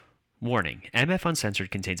Warning, MF Uncensored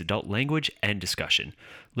contains adult language and discussion.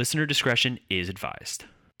 Listener discretion is advised.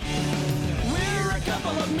 We're a couple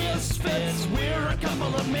of misfits. We're a couple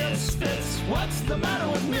of misfits. What's the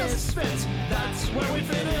matter with misfits? That's where we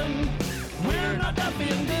fit in. We're not Duffy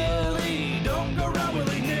and Dilly. Don't go around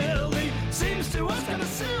willy-nilly. Seems to us kind of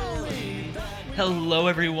silly. Hello,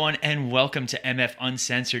 everyone, and welcome to MF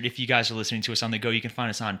Uncensored. If you guys are listening to us on the go, you can find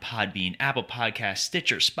us on Podbean, Apple Podcasts,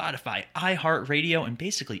 Stitcher, Spotify, iHeartRadio, and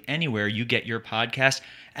basically anywhere you get your podcast.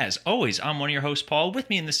 As always, I'm one of your hosts, Paul. With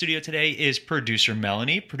me in the studio today is producer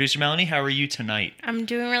Melanie. Producer Melanie, how are you tonight? I'm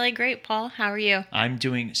doing really great, Paul. How are you? I'm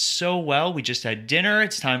doing so well. We just had dinner.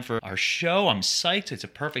 It's time for our show. I'm psyched. It's a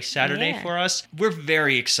perfect Saturday for us. We're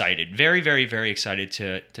very excited. Very, very, very excited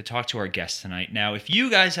to talk to our guest tonight. Now, if you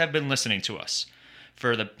guys have been listening to us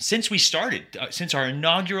since we started, since our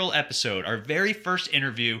inaugural episode, our very first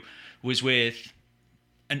interview was with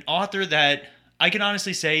an author that I can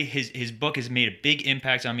honestly say his book has made a big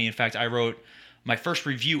impact on me. In fact, I wrote my first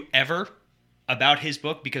review ever about his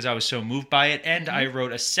book because I was so moved by it. And I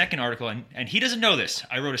wrote a second article, and he doesn't know this.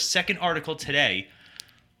 I wrote a second article today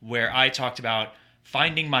where I talked about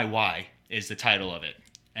Finding My Why is the title of it.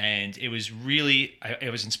 And it was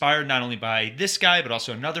inspired not only by this guy, but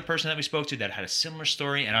also another person that we spoke to that had a similar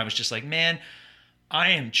story. And I was just like, man,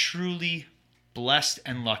 I am truly blessed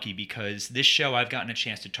and lucky because this show I've gotten a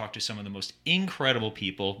chance to talk to some of the most incredible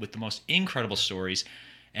people with the most incredible stories.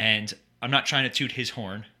 And I'm not trying to toot his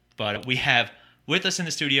horn, but we have with us in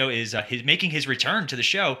the studio is making his return to the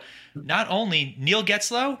show, not only Neil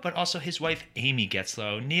Getzlow, but also his wife, Amy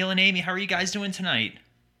Getzlow. Neil and Amy, how are you guys doing tonight?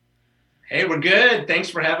 Hey, we're good. Thanks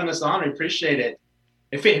for having us on. We appreciate it.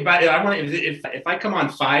 If I come on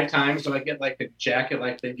 5 times, do I get like a jacket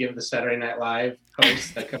like they give the Saturday Night Live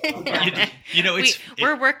hosts that come on?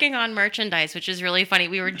 We're working on merchandise, which is really funny.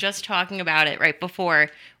 We were just talking about it right before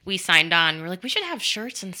we signed on. We were like, we should have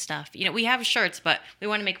shirts and stuff. You know, we have shirts, but we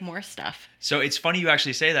want to make more stuff. So it's funny you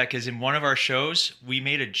actually say that because in one of our shows, we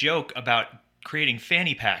made a joke about creating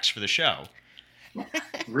fanny packs for the show.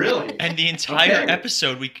 Really? And the entire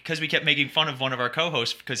episode, because we kept making fun of one of our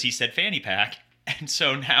co-hosts because he said fanny pack, and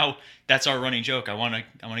so now that's our running joke. I want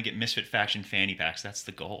to get Misfit Faction fanny packs. That's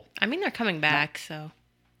the goal. I mean, they're coming back, so.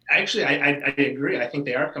 Actually, I agree. I think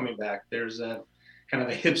they are coming back. There's a kind of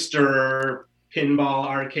a hipster pinball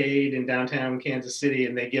arcade in downtown Kansas City,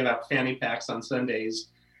 and they give out fanny packs on Sundays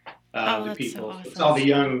to people. So awesome. It's all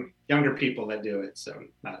the younger people that do it, so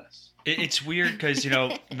not us. It's weird because,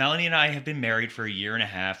 Melanie and I have been married for a year and a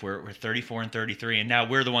half. We're 34 and 33, and now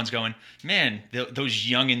we're the ones going, man, those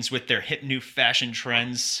youngins with their hip new fashion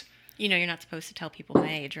trends. You know you're not supposed to tell people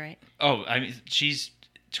my age, right? Oh, I mean, she's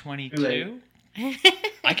 22?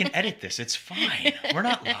 I can edit this. It's fine. We're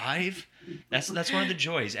not live. That's one of the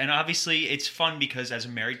joys. And obviously, it's fun because as a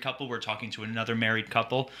married couple, we're talking to another married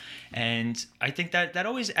couple. And I think that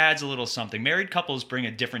always adds a little something. Married couples bring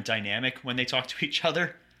a different dynamic when they talk to each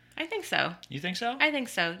other. I think so. You think so? I think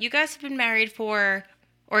so. You guys have been married or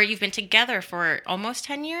you've been together for almost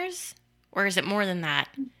 10 years? Or is it more than that?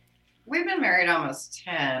 We've been married almost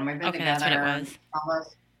 10. We've been that's together what it was.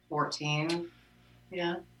 almost 14.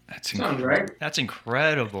 Yeah. That's right. That's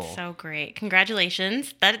incredible. So great.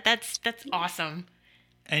 Congratulations. That's awesome.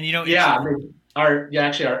 And our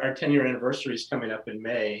 10-year anniversary is coming up in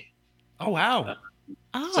May. Oh wow.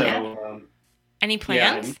 Any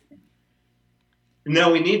plans? Yeah,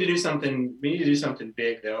 no, we need to do something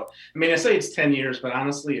big though. I mean, I say it's 10 years, but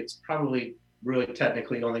honestly, it's probably really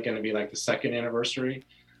technically only going to be like the second anniversary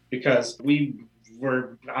because we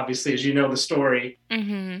were obviously, as you know, the story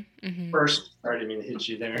first. Sorry, I didn't mean to hit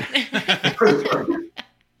you there.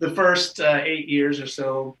 The first 8 years or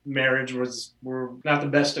so, marriage were not the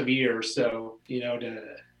best of years. So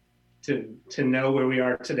to know where we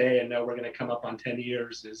are today and know we're going to come up on 10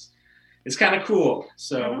 years is kind of cool.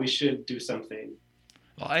 So we should do something.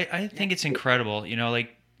 Well, I think it's incredible.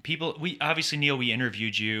 People, Neil, we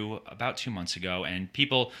interviewed you about 2 months ago, and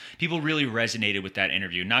people really resonated with that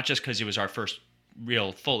interview, not just because it was our first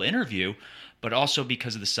real full interview, but also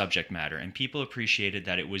because of the subject matter. And people appreciated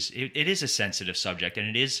that it is a sensitive subject, and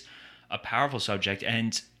it is a powerful subject.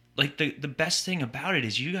 And like the best thing about it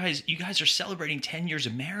is you guys are celebrating 10 years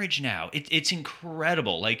of marriage now. It's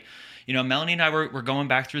incredible. Like, Melanie and I were going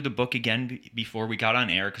back through the book again before we got on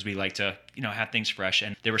air because we like to, have things fresh.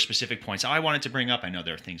 And there were specific points I wanted to bring up. I know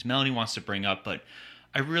there are things Melanie wants to bring up, but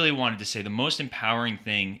I really wanted to say the most empowering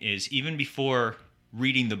thing is even before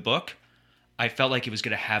reading the book, I felt like it was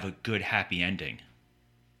going to have a good, happy ending.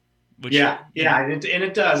 And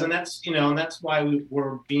it does, and that's why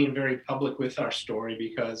we're being very public with our story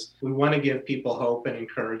because we want to give people hope and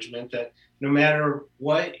encouragement that no matter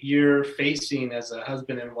what you're facing as a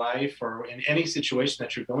husband and wife, or in any situation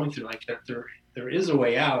that you're going through, like there is a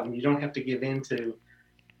way out, and you don't have to give in to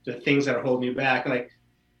the things that are holding you back. Like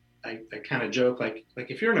I kind of joke, like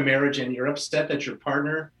if you're in a marriage and you're upset that your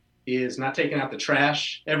partner is not taking out the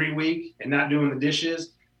trash every week and not doing the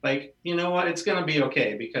dishes, like, you know what, it's going to be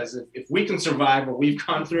okay, because if we can survive what we've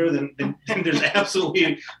gone through, then there's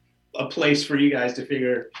absolutely a place for you guys to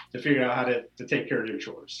figure out how to take care of your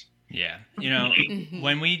chores. Yeah.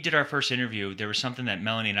 When we did our first interview, there was something that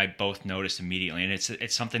Melanie and I both noticed immediately, and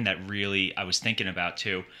it's something that really I was thinking about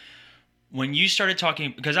too. When you started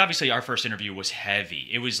talking, because obviously our first interview was heavy.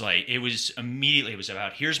 It was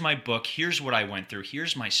about, here's my book, here's what I went through,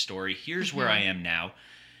 here's my story, here's where I am now,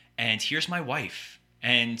 and here's my wife.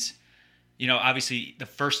 And, obviously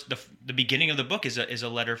the beginning of the book is a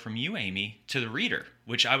letter from you, Amy, to the reader,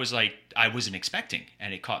 which I wasn't expecting,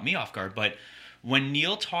 and it caught me off guard. But when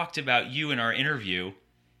Neil talked about you in our interview,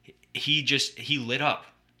 he lit up.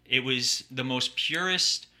 It was the most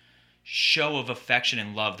purest show of affection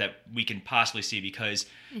and love that we can possibly see, because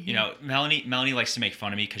Melanie likes to make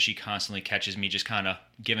fun of me because she constantly catches me just kind of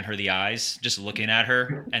giving her the eyes, just looking at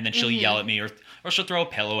her, and then she'll yell at me, or she'll throw a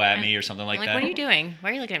pillow at me or something like that. What are you doing? Why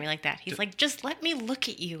are you looking at me like that? He's like, just let me look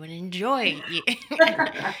at you and enjoy you.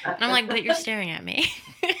 And I'm like, but you're staring at me.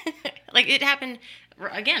 Like, it happened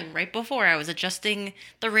again right before I was adjusting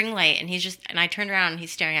the ring light, and I turned around and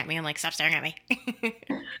he's staring at me. I'm like, stop staring at me.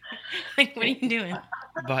 Like, what are you doing?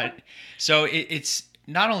 But so it's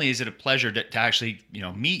not only is it a pleasure to actually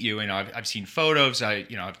meet you, and I've seen photos,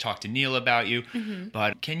 I've talked to Neil about you,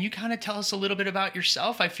 but can you kind of tell us a little bit about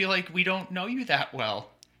yourself? I feel like we don't know you that well.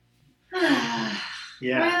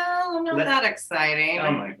 Yeah. Well, I'm not that exciting.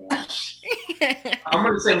 Oh my gosh. I'm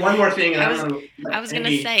going to say one more thing. I was going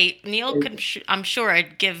to say, Neil could, I'm sure,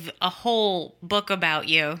 I'd give a whole book about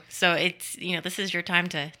you. So it's, this is your time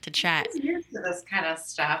to chat. I'm used to this kind of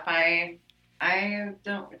stuff. I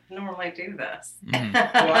don't normally do this.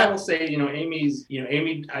 Well, I will say,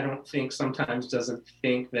 Amy, I don't think sometimes doesn't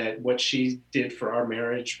think that what she did for our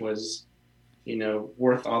marriage was,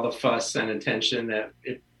 worth all the fuss and attention that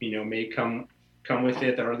it, may come with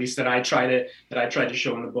it, or at least that I try to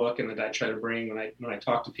show in the book, and that I try to bring when I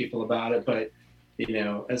talk to people about it. But,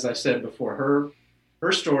 as I've said before,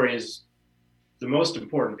 her story is the most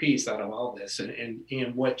important piece out of all this,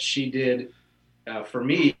 and what she did for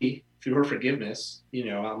me through her forgiveness.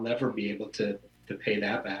 I'll never be able to pay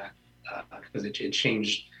that back, because it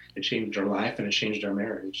changed our life, and it changed our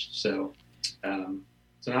marriage. So now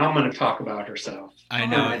I'm going to talk about herself. I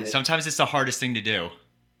know. Sometimes it's the hardest thing to do.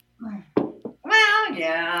 Well,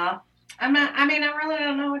 yeah. I really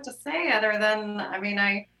don't know what to say other than,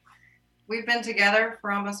 we've been together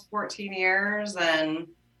for almost 14 years, and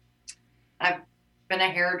I've been a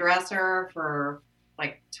hairdresser for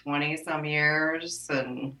like 20 some years,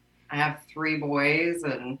 and I have 3 boys,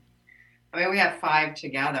 and we have 5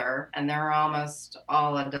 together, and they're almost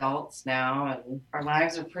all adults now, and our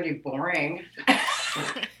lives are pretty boring.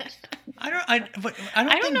 I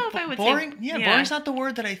don't know if I would boring. Boring's not the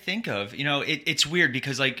word that I think of. It's weird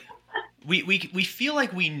because like we feel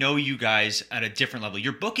like we know you guys at a different level.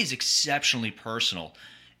 Your book is exceptionally personal,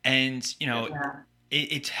 and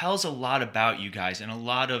it tells a lot about you guys and a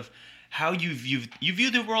lot of how you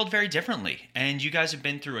view the world very differently. And you guys have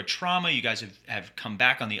been through a trauma. You guys have come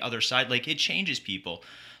back on the other side. Like, it changes people.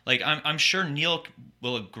 Like, I'm sure Neil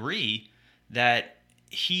will agree that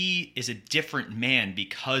he is a different man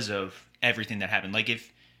because of everything that happened. Like,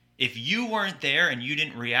 if you weren't there and you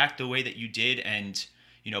didn't react the way that you did and,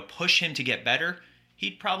 push him to get better,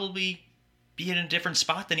 he'd probably be in a different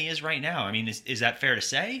spot than he is right now. I mean, is that fair to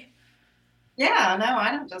say? Yeah, no,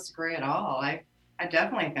 I don't disagree at all. I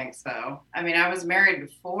definitely think so. I was married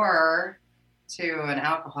before to an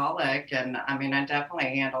alcoholic, and I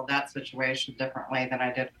definitely handled that situation differently than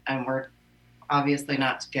I did, and we're obviously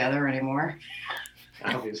not together anymore.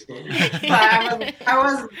 Obviously. But I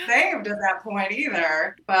wasn't saved at that point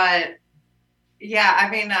either. But yeah,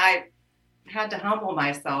 I had to humble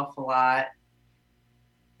myself a lot,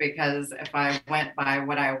 because if I went by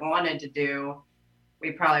what I wanted to do,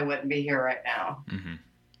 we probably wouldn't be here right now. Mm-hmm.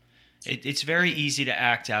 It's very easy to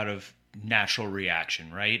act out of natural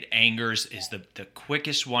reaction, right? Anger is the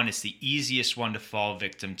quickest one. It's the easiest one to fall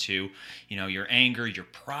victim to. Your anger, your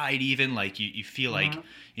pride even. Like, you feel like,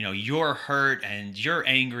 you're hurt and you're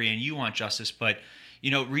angry and you want justice. But,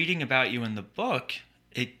 reading about you in the book,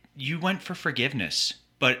 you went for forgiveness.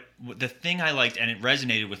 But the thing I liked, and it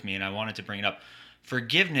resonated with me, and I wanted to bring it up,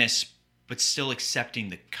 forgiveness, but still accepting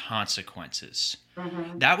the consequences.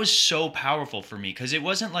 Mm-hmm. That was so powerful for me, because it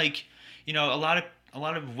wasn't like, a lot of a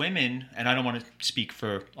lot of women, and I don't want to speak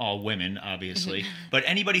for all women, obviously, but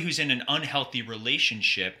anybody who's in an unhealthy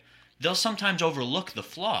relationship, they'll sometimes overlook the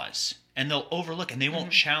flaws, and they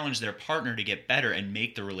won't challenge their partner to get better and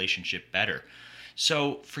make the relationship better.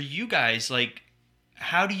 So for you guys, like,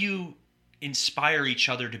 how do you inspire each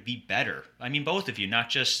other to be better? I mean, both of you, not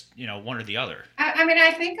just, one or the other. I mean,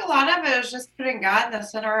 I think a lot of it is just putting God in the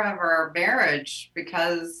center of our marriage,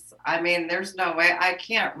 because, I mean, there's no way I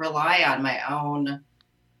can't rely on my own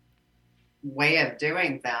way of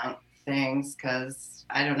doing things, because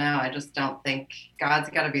I don't know. I just don't think God's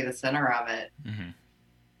got to be the center of it.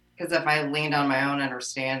 Because if I leaned on my own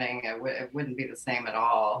understanding, it wouldn't be the same at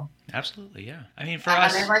all. Absolutely, yeah. I mean, for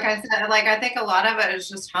us, like I said, I think a lot of it is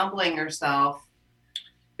just humbling yourself.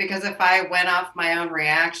 Because if I went off my own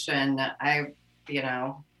reaction,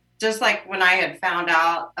 just like when I had found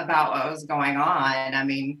out about what was going on, I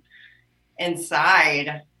mean,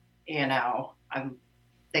 inside, I'm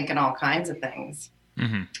thinking all kinds of things.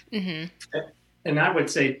 And I would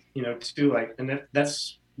say, too, and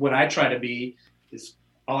that's what I try to be, is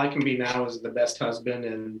all I can be now is the best husband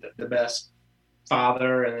and the best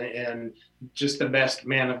father and just the best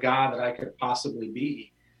man of God that I could possibly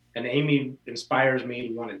be. And Amy inspires me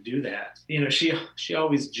to want to do that. She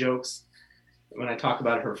always jokes when I talk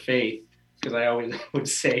about her faith, because I always would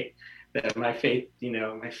say that my faith,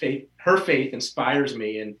 her faith inspires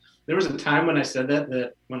me. And there was a time when I said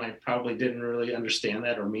that when I probably didn't really understand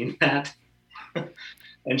that or mean that.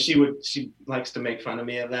 And she likes to make fun of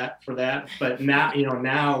me for that. But now,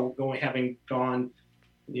 having gone,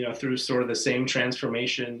 through sort of the same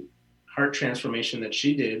heart transformation that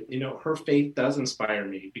she did, her faith does inspire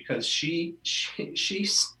me, because she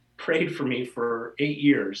prayed for me for 8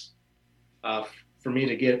 years, for me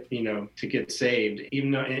to get saved,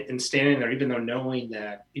 even though, and standing there, even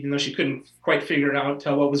though she couldn't quite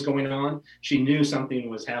tell what was going on, she knew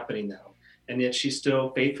something was happening though. And yet she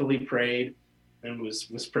still faithfully prayed and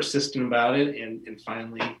was persistent about it, and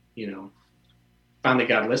finally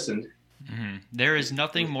God listened. There is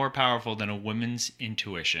nothing more powerful than a woman's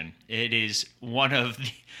intuition. It is one of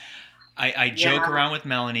the... I joke around with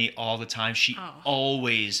Melanie all the time. She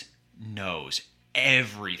always knows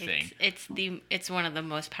everything. It's one of the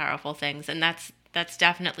most powerful things, and that's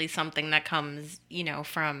definitely something that comes,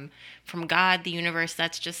 from God, the universe.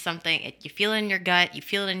 That's just something you feel in your gut, you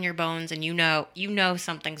feel it in your bones, and you know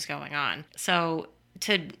something's going on. So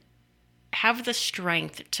to have the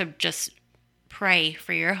strength to just pray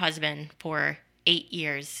for your husband for 8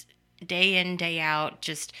 years, day in, day out,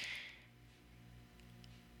 just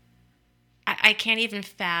I can't even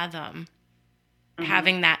fathom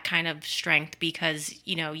having that kind of strength, because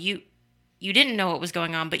you didn't know what was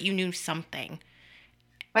going on, but you knew something.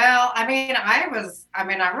 Well, I mean,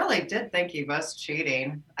 I really did think he was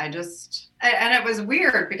cheating. And it was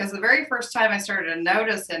weird, because the very first time I started to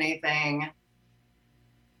notice anything,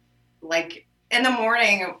 like in the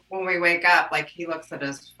morning when we wake up, like he looks at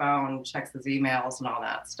his phone, checks his emails and all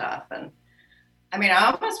that stuff. And I mean,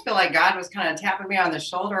 I almost feel like God was kind of tapping me on the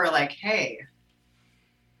shoulder, like, hey,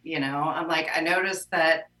 I'm like, I noticed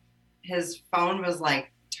that his phone was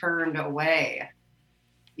like turned away.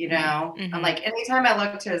 I'm like, anytime I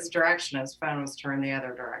looked his direction, his phone was turned the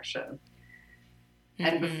other direction.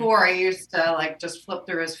 And before, I used to like just flip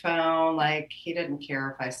through his phone, like he didn't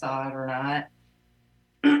care if I saw it or not.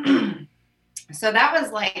 So that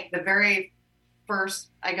was like the very first,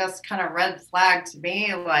 I guess, kind of red flag to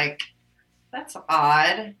me, like, that's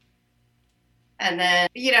odd. And then,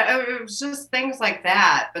 it was just things like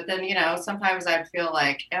that. But then, sometimes I'd feel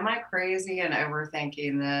like, am I crazy and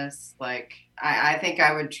overthinking this? Like, I think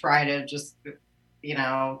I would try to just,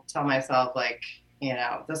 tell myself, like,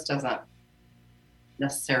 this doesn't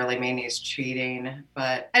necessarily mean he's cheating.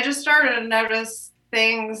 But I just started to notice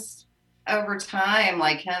things over time,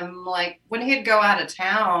 like him, like when he'd go out of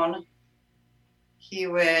town,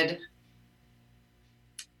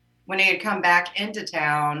 when he'd come back into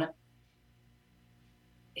town,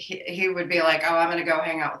 he would be like, oh, I'm going to go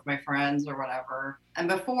hang out with my friends or whatever. And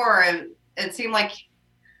before, it seemed like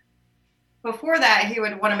before that, he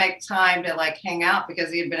would want to make time to like hang out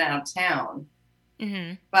because he had been out of town.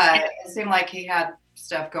 But it seemed like he had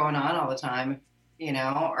stuff going on all the time,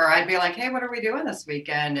 or I'd be like, hey, what are we doing this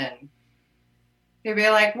weekend? And he'd be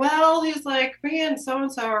like, well, he's like, me and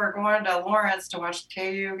so-and-so are going to Lawrence to watch the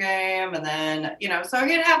KU game. And then, so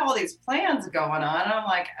he'd have all these plans going on. And I'm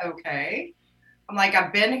like, okay. I'm like,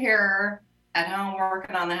 I've been here at home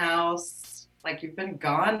working on the house. Like, you've been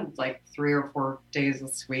gone like 3 or 4 days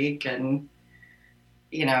this week. And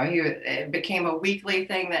it became a weekly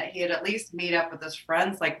thing that he'd at least meet up with his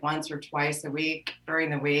friends like once or twice a week during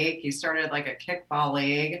the week. He started like a kickball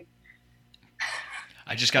league.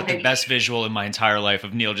 I just got the best visual in my entire life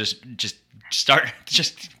of Neil just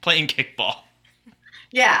playing kickball.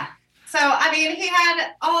 Yeah. So, I mean, he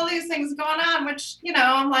had all these things going on, which,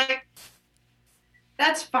 I'm like,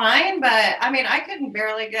 that's fine. But I mean, I couldn't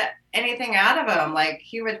barely get anything out of him. Like,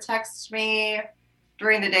 he would text me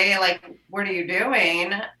during the day, like, what are you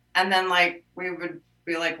doing? And then, like, we would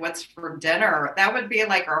be like, what's for dinner? That would be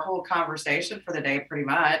like our whole conversation for the day, pretty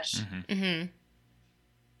much. Mm-hmm. Mm-hmm.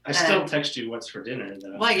 I still text you what's for dinner,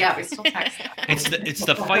 though. Well, yeah, we still text. It's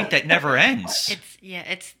the fight that never ends.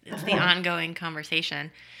 It's the ongoing conversation.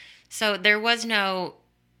 So there was no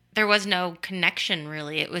connection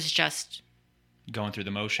really. It was just going through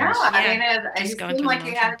the motions. Yeah, I mean, it seemed like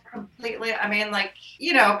he had completely. I mean, like,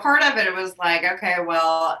 part of it was like, okay,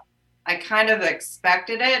 well, I kind of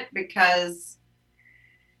expected it because,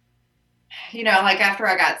 like after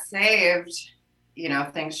I got saved,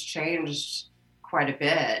 things changed quite a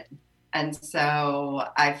bit. And so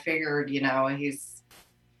I figured, he's,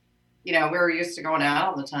 we were used to going out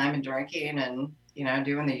all the time and drinking and,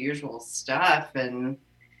 doing the usual stuff. And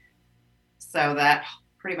so that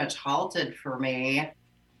pretty much halted for me.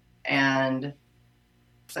 And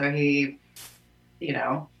so he,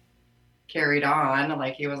 carried on,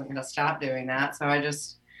 like he wasn't going to stop doing that. So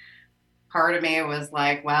part of me was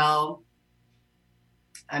like, well,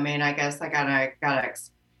 I mean, I guess I gotta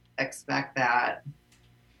expect that.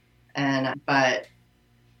 But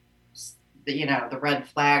the red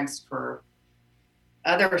flags for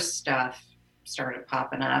other stuff started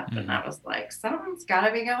popping up, Mm-hmm. and I was like, something's got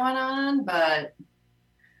to be going on, but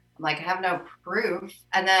I'm like, I have no proof.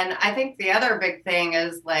 And then I think the other big thing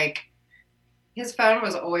is like his phone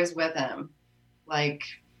was always with him, like.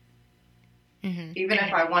 mm-hmm. Even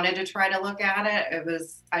if I wanted to try to look at it,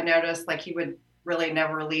 I noticed like he would really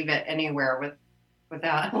never leave it anywhere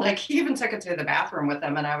without, like, he even took it to the bathroom with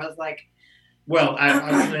him. And I was like, well,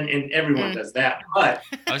 and everyone does that. But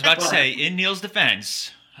I was about to say, in Neil's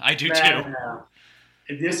defense, I do too. No.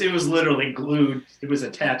 It was literally glued. It was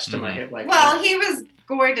attached to my hip. Like, well, he was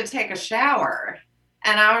going to take a shower.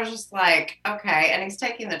 And I was just like, okay. And he's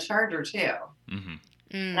taking the charger too. Mm-hmm.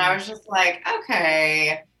 And I was just like,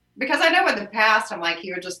 okay. Because I know in the past, I'm like,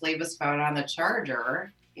 he would just leave his phone on the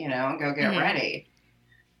charger, and go get ready.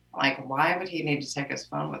 Like, why would he need to take his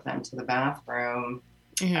phone with him to the bathroom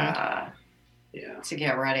to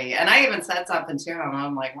get ready? And I even said something to him.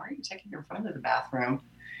 I'm like, why are you taking your phone to the bathroom?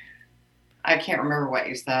 I can't remember what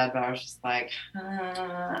you said, but I was just like,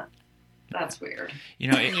 that's weird.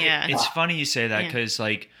 It's funny you say that because,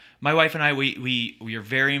 like, my wife and I, we are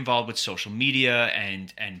very involved with social media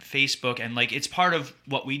and Facebook, and like it's part of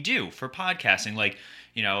what we do for podcasting. Like,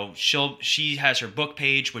 she has her book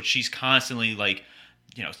page, which she's constantly like,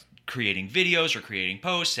 creating videos or creating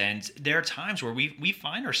posts, and there are times where we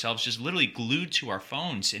find ourselves just literally glued to our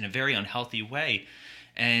phones in a very unhealthy way.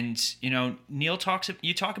 And Neil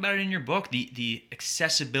you talk about it in your book, the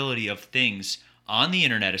accessibility of things on the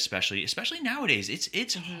internet, especially nowadays.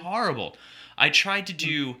 It's horrible. I tried to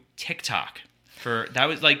do TikTok that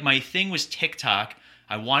was like my thing was TikTok.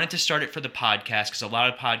 I wanted to start it for the podcast because a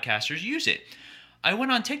lot of podcasters use it. I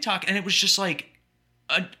went on TikTok and it was just like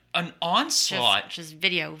an onslaught. Just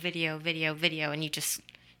video, and you just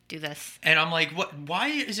do this. And I'm like, what? Why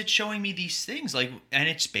is it showing me these things? Like, and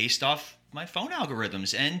it's based off my phone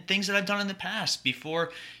algorithms and things that I've done in the past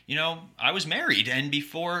before, I was married, and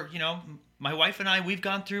before, my wife and I, we've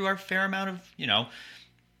gone through our fair amount of,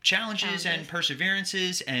 challenges and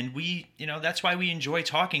perseverances, and we, that's why we enjoy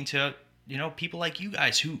talking to, people like you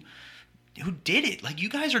guys who did it. Like, you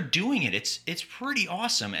guys are doing it. It's pretty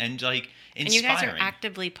awesome and like inspiring. And you guys are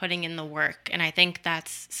actively putting in the work, and I think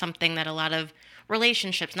that's something that a lot of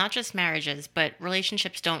relationships, not just marriages, but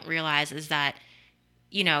relationships don't realize is that,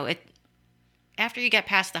 after you get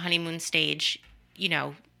past the honeymoon stage,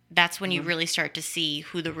 that's when you really start to see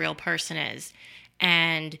who the real person is.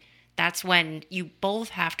 And that's when you both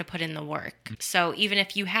have to put in the work. So even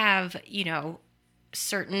if you have,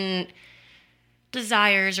 certain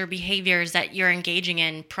desires or behaviors that you're engaging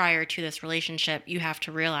in prior to this relationship, you have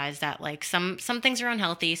to realize that like some things are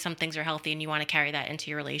unhealthy, some things are healthy, and you want to carry that into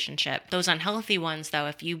your relationship. Those unhealthy ones, though,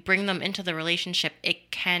 if you bring them into the relationship, it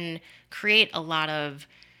can create a lot of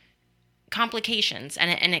complications,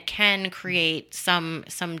 and it can create some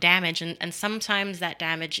damage, and sometimes that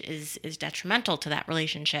damage is detrimental to that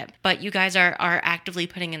relationship. But you guys are actively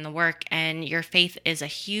putting in the work, and your faith is a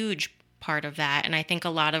huge part of that. And I think a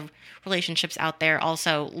lot of relationships out there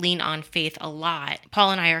also lean on faith a lot.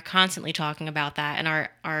 Paul and I are constantly talking about that and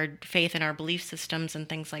our faith and our belief systems and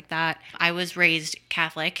things like that. I was raised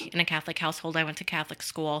Catholic in a Catholic household. I went to Catholic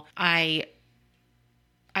school. I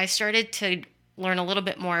started to learn a little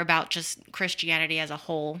bit more about just Christianity as a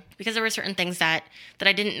whole, because there were certain things that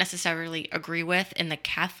I didn't necessarily agree with in the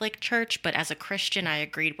Catholic Church, but as a Christian I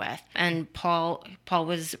agreed with. And Paul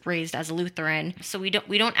was raised as a Lutheran, so we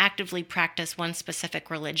don't actively practice one specific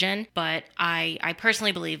religion, but I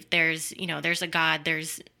personally believe there's a God,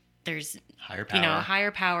 there's Higher power.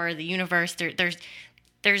 Higher power, the universe,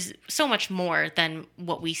 there's so much more than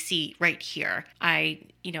what we see right here. I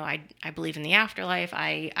believe in the afterlife.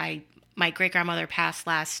 My great-grandmother passed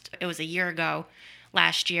a year ago,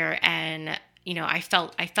 last year, and I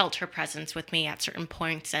felt her presence with me at certain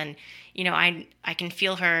points, and I can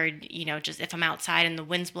feel her, just if I'm outside and the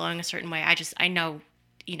wind's blowing a certain way, I know,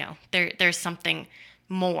 there's something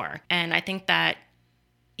more. And I think that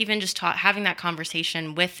even just having that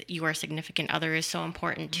conversation with your significant other is so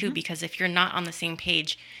important too, because if you're not on the same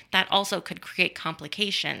page, that also could create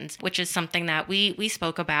complications, which is something that we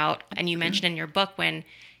spoke about, and you mentioned in your book when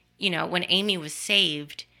Amy was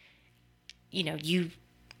saved, you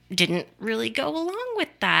didn't really go along with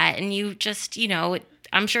that. And you just,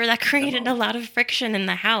 I'm sure that created a lot of friction in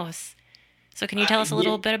the house. So can you tell us a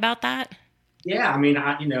little bit about that? Yeah. I mean,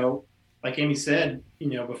 like Amy said,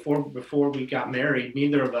 before we got married,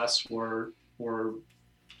 neither of us were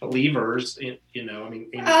believers. Amy,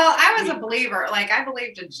 I was a believer. Like, I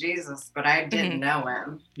believed in Jesus, but I didn't know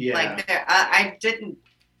him. Yeah. Like, I didn't,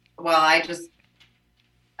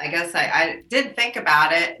 I guess I did think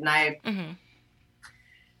about it, and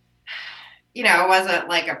it wasn't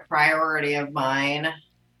like a priority of mine,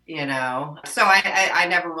 so I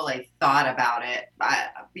never really thought about it.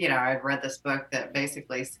 I've read this book that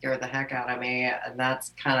basically scared the heck out of me, and that's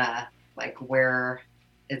kind of like where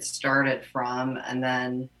it started from. And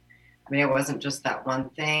then, it wasn't just that one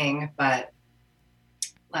thing, but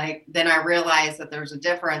then I realized that there's a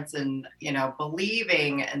difference in,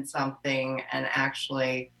 believing in something and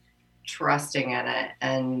actually trusting in it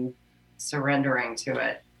and surrendering to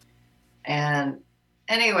it. And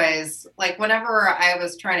anyways, whenever I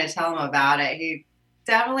was trying to tell him about it, he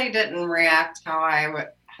definitely didn't react how I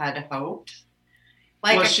had hoped.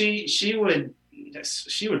 She would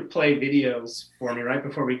play videos for me right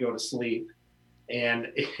before we go to sleep. And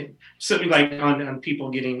something like on people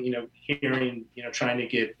getting, hearing, trying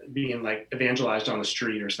to being evangelized on the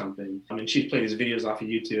street or something. She'd play these videos off of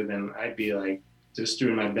YouTube, and I'd be just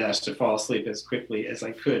doing my best to fall asleep as quickly as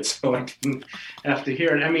I could, so I didn't have to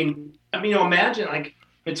hear it. Imagine,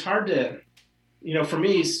 it's hard to, for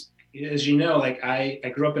me, as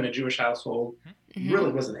I grew up in a Jewish household,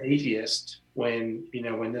 really was an atheist when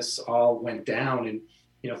this all went down.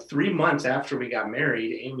 And, 3 months after we got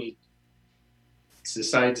married, Amy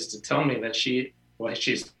decides to tell me that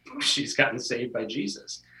she's gotten saved by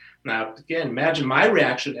Jesus. Now, again, imagine my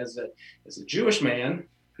reaction as a Jewish man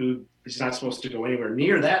who is not supposed to go anywhere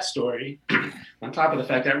near that story, on top of the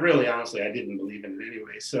fact that really, honestly, I didn't believe in it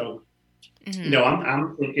anyway. So,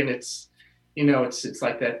 I'm thinking it's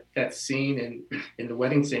like that scene in The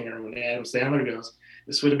Wedding Singer when Adam Sandler goes,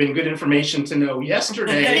 "This would have been good information to know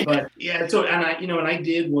yesterday." But yeah, so, and I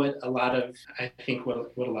did what a lot of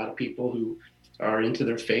people who are into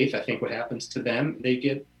their faith, I think what happens to them, they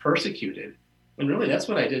get persecuted. And really, that's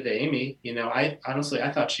what I did to Amy. I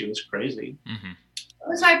thought she was crazy.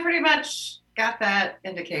 Mm-hmm. So I pretty much got that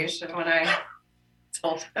indication when I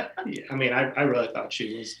told her. Yeah, I really thought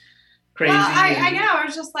she was crazy. Well, I know. I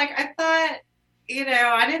was just I thought,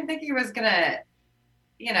 I didn't think he was going to,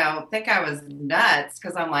 think I was nuts,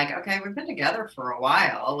 because I'm okay, we've been together for a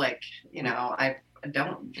while. I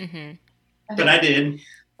don't. Mm-hmm. But I did.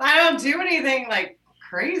 I don't do anything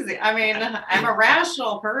crazy. I'm a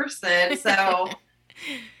rational person, so.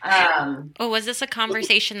 Was this a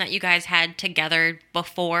conversation that you guys had together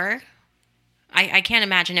before? I can't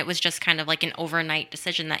imagine it was just kind of an overnight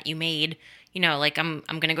decision that you made. I'm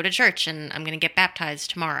going to go to church and I'm going to get baptized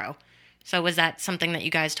tomorrow. So was that something that you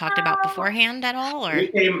guys talked about beforehand at all, or?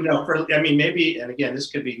 Maybe, and again, this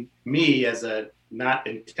could be me as a not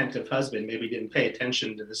attentive husband, maybe didn't pay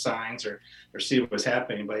attention to the signs or see what was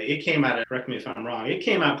happening, but it came out, correct me if I'm wrong, it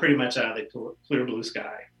came out pretty much out of the clear blue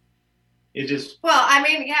sky. It just. Well, for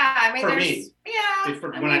me,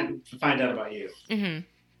 when I find out about you. Mm-hmm.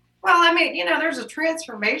 Well, there's a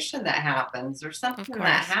transformation that happens. There's something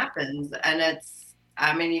that happens, and it's,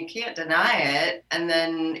 you can't deny it. And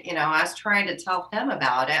then, I was trying to tell him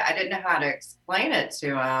about it. I didn't know how to explain it to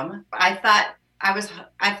him. I thought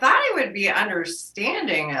I thought he would be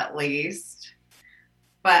understanding at least,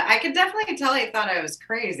 but I could definitely tell he thought I was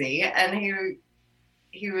crazy. And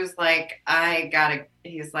he was like, I gotta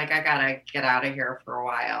get out of here for a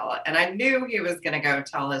while. And I knew he was gonna go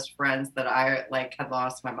tell his friends that I like had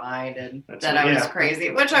lost my mind and I was crazy,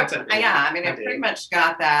 which I pretty much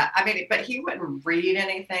got that. I mean, but he wouldn't read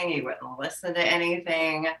anything. He wouldn't listen to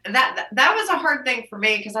anything. That was a hard thing for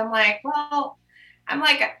me, because I'm like,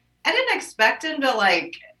 I didn't expect him to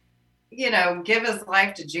like, give his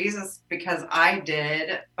life to Jesus because I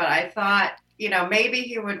did, but I thought, maybe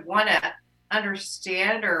he would want to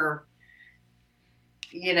understand or,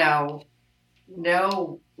 know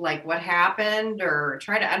like what happened, or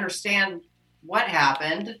try to understand what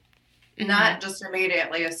happened, not just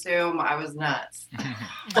immediately assume I was nuts.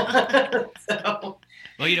 So,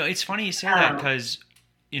 well, it's funny you say that, because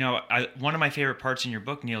one of my favorite parts in your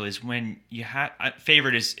book, Neil, is when you have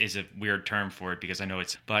favorite is a weird term for it, because I know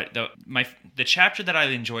but the chapter that I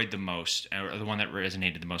enjoyed the most, or the one that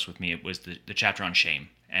resonated the most with me, it was the chapter on shame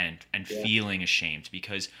and feeling ashamed,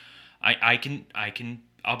 because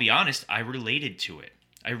I'll be honest, I related to it.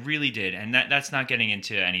 I really did. And that's not getting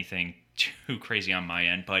into anything too crazy on my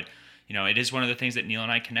end, but it is one of the things that Neil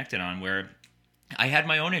and I connected on, where I had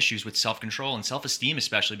my own issues with self-control and self-esteem,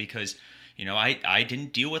 especially because I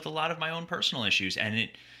didn't deal with a lot of my own personal issues, and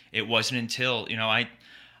it wasn't until,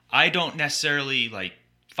 I don't necessarily like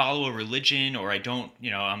follow a religion, or I don't,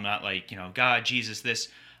 I'm not like, God, Jesus, this.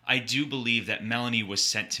 I do believe that Melanie was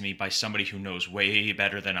sent to me by somebody who knows way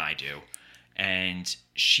better than I do. And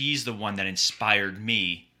she's the one that inspired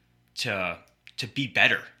me to be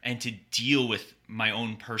better and to deal with my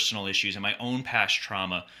own personal issues and my own past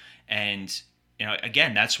trauma. And,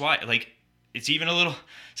 again, that's why, like,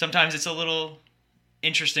 sometimes it's a little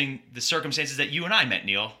interesting, the circumstances that you and I met,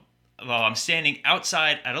 Neil, while I'm standing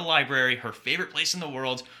outside at a library, her favorite place in the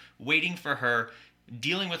world, waiting for her,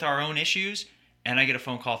 dealing with our own issues, and I get a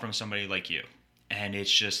phone call from somebody like you. And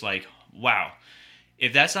it's just like, wow,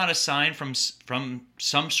 if that's not a sign from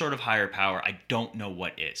some sort of higher power, I don't know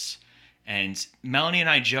what is. And Melanie and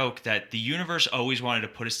I joke that the universe always wanted to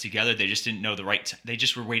put us together. They just didn't know they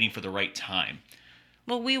just were waiting for the right time.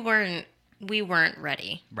 Well, we weren't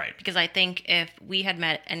ready. Right. Because I think if we had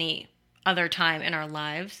met any other time in our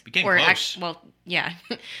lives, we came close.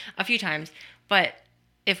 A few times, but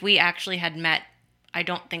if we actually had met, I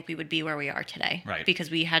don't think we would be where we are today. Right. Because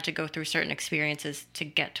we had to go through certain experiences to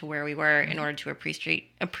get to where we were in order to appreciate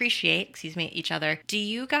each other. Do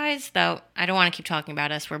you guys, though, I don't want to keep talking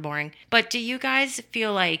about us, we're boring, but do you guys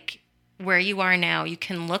feel like where you are now, you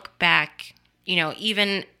can look back,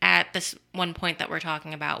 even at this one point that we're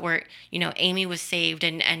talking about where, Amy was saved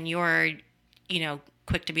and you're,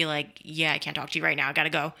 quick to be like, yeah, I can't talk to you right now. I got to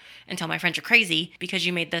go and tell my friends you're crazy because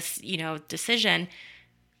you made this, decision.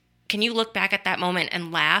 Can you look back at that moment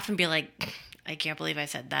and laugh and be like, I can't believe I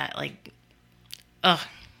said that? Like, ugh,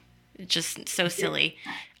 it's just so silly.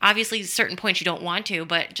 Obviously, certain points you don't want to,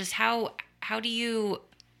 but just how do you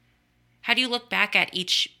look back at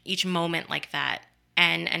each moment like that,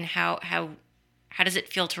 and how does it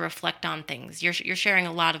feel to reflect on things? You're sharing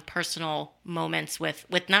a lot of personal moments with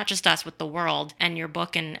not just us, with the world and your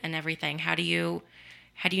book and everything. How do you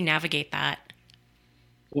navigate that?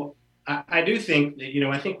 Well, I do think that,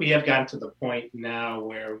 I think we have gotten to the point now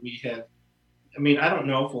where we have, I don't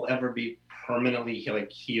know if we'll ever be permanently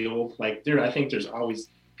like healed. Like I think there's always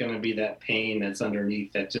going to be that pain that's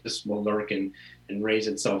underneath that just will lurk and raise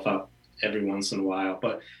itself up every once in a while.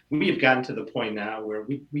 But we have gotten to the point now where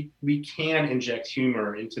we can inject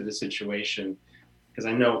humor into the situation. Because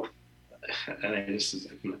I know, and I'm going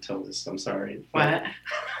to tell this, I'm sorry. What?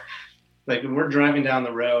 Like when we're driving down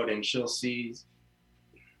the road and she'll see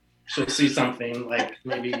something like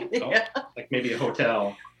maybe maybe a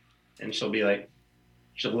hotel, and she'll be like,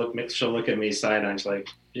 she'll look at me side eye. She's like,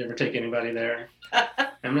 "You ever take anybody there?" And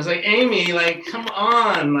I'm just like, Amy, like, come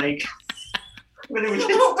on, like. We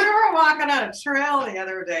were walking on a trail the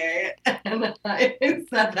other day, and I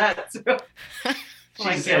said that to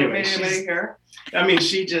anybody here.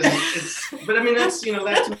 She just. But that's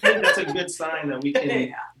that's a good sign that we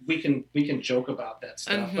can joke about that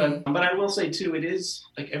stuff. Mm-hmm. But I will say too, it is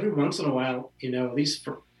like every once in a while, at least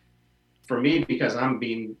for me, because I'm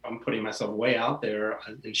putting myself way out there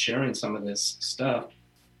and sharing some of this stuff.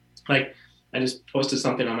 Like I just posted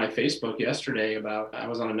something on my Facebook yesterday about I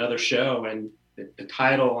was on another show, and the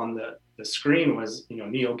title on the screen was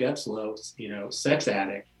Neil Getzlow, sex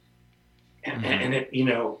addict, and it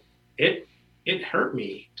it hurt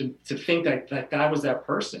me to think that I was that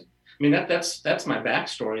person. mean, that's my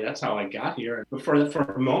backstory. That's how I got here. But for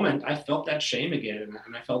a moment, I felt that shame again,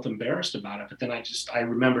 and I felt embarrassed about it. But then I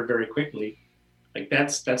remembered very quickly, like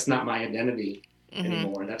that's not my identity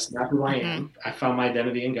anymore. That's not who I am. I found my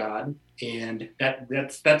identity in God, and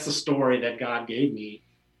that's the story that God gave me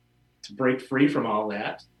to break free from all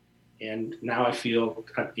that. And now I feel,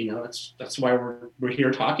 that's why we're here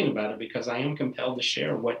talking about it, because I am compelled to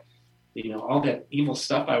share what, all that evil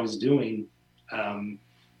stuff I was doing.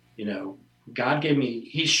 God gave me,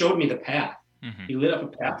 he showed me the path. He lit up a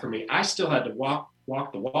path for me. I still had to walk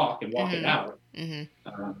the walk and walk it out. And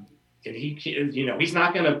he's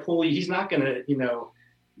not going to pull you. He's not going to,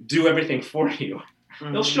 do everything for you.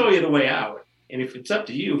 He'll show you the way out. And if it's up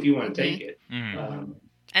to you, if you want to take it.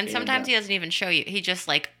 And sometimes he doesn't even show you. He just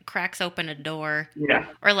like cracks open a door,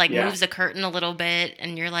 or moves a curtain a little bit,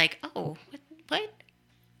 and you're like, "Oh, what?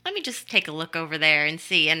 Let me just take a look over there and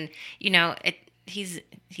see." And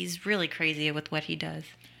he's really crazy with what he does.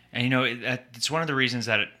 And it's one of the reasons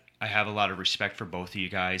that I have a lot of respect for both of you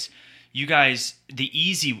guys. You guys, the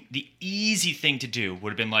easy thing to do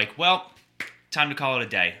would have been like, "Well, time to call it a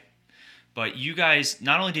day." But you guys,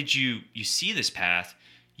 not only did you see this path,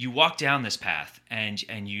 you walk down this path, and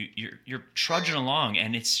you're trudging along,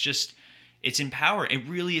 and it's empowering. It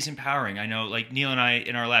really is empowering. I know, like Neil and I,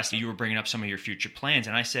 in our last, you were bringing up some of your future plans,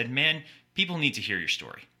 and I said, man, people need to hear your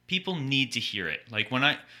story. People need to hear it. Like when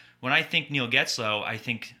I think Neil Getzlow, I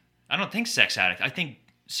don't think sex addict. I think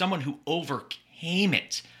someone who overcame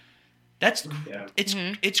it.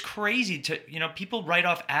 It's crazy to, people write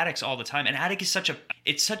off addicts all the time, and addict is such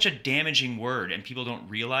a damaging word, and people don't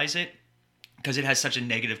realize it, because it has such a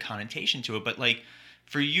negative connotation to it. But like,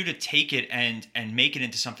 for you to take it and make it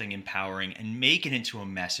into something empowering and make it into a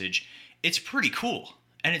message, it's pretty cool.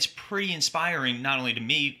 And it's pretty inspiring, not only to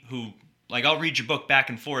me, who, like, I'll read your book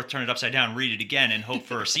back and forth, turn it upside down, read it again, and hope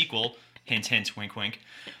for a sequel. Hint, hint, wink, wink.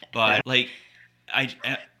 But like,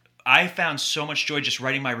 I found so much joy just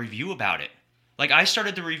writing my review about it. Like, I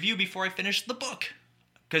started the review before I finished the book,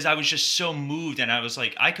 because I was just so moved, and I was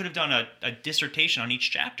like, I could have done a dissertation on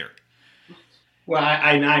each chapter. Well,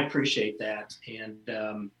 I appreciate that, and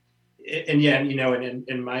yeah,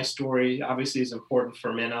 and my story obviously is important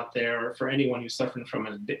for men out there, or for anyone who's suffering from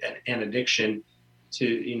an addiction.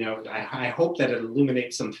 To I hope that it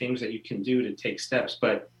illuminates some things that you can do to take steps.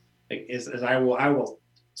 But like, as I will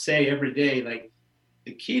say every day, like,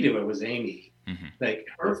 the key to it was Amy. Like,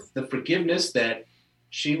 the forgiveness that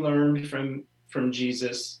she learned from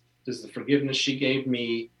Jesus is the forgiveness she gave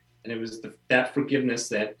me, and it was that forgiveness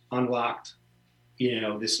that unlocked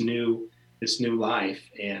this new life.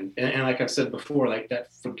 And like I've said before, like,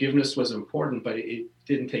 that forgiveness was important, but it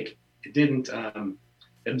didn't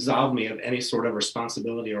absolve me of any sort of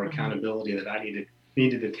responsibility or accountability that I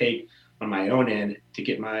needed to take on my own end to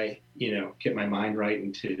get my mind right,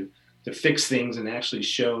 and to fix things and actually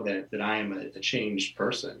show that I am a changed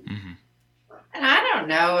person. And I don't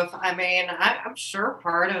know I'm sure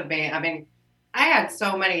part of me, I had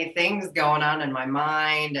so many things going on in my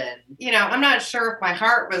mind, and, I'm not sure if my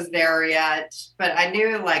heart was there yet, but I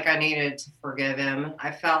knew, like, I needed to forgive him.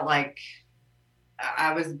 I felt like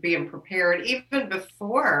I was being prepared even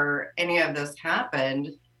before any of this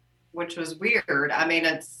happened, which was weird.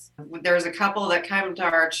 There's a couple that come to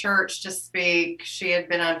our church to speak. She had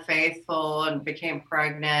been unfaithful and became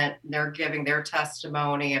pregnant. They're giving their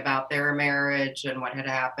testimony about their marriage and what had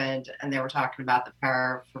happened, and they were talking about the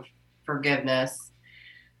power of forgiveness.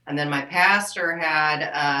 And then my pastor had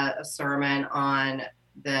a sermon on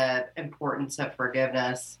the importance of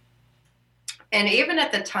forgiveness. And even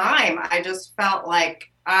at the time, I just felt like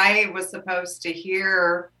I was supposed to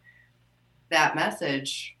hear that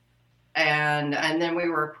message. And then we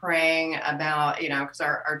were praying about, because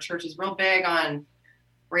our church is real big on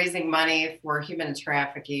raising money for human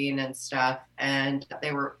trafficking and stuff. And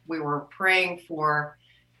we were praying for,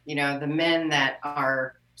 the men that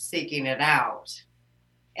are seeking it out.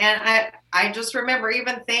 And I just remember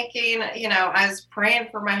even thinking, I was praying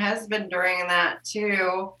for my husband during that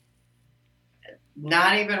too,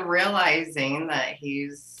 not even realizing that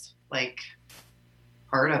he's, like,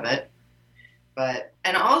 part of it.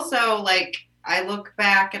 And also, like, I look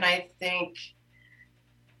back and I think,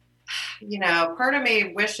 part of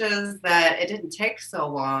me wishes that it didn't take so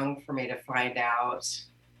long for me to find out.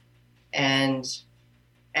 And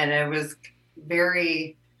it was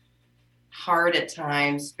very hard at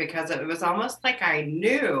times, because it was almost like I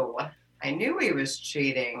knew he was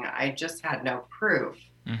cheating. I just had no proof.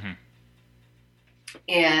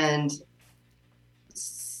 And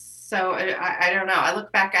so I don't know. I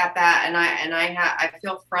look back at that, and I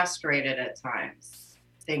feel frustrated at times,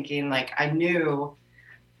 thinking, like, I knew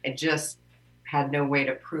it just had no way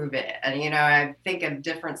to prove it. And, I think of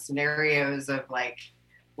different scenarios of like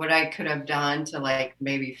what I could have done to like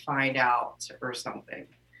maybe find out or something.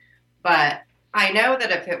 But I know that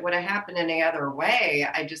if it would have happened any other way,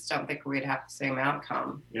 I just don't think we'd have the same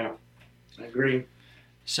outcome. Yeah, I agree.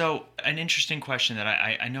 So an interesting question that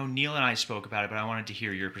I know Neil and I spoke about it, but I wanted to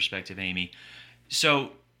hear your perspective, Amy.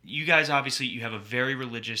 So you guys, obviously, you have a very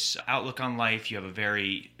religious outlook on life. You have a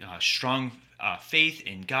very strong faith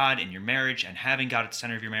in God, in your marriage, and having God at the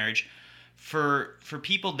center of your marriage. For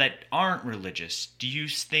people that aren't religious, do you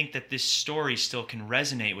think that this story still can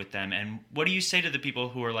resonate with them? And what do you say to the people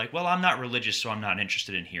who are like, well, I'm not religious, so I'm not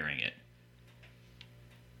interested in hearing it?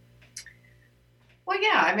 Well,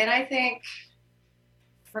 yeah, I mean, I think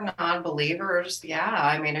for non-believers, yeah,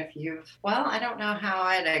 I mean, I don't know how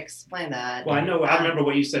I'd explain that. Well, I remember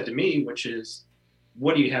what you said to me, which is,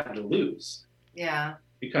 what do you have to lose? Yeah.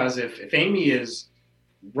 Because if Amy is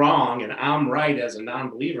wrong and I'm right as a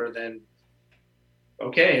non-believer, then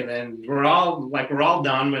okay, then we're all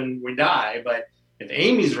done when we die. But if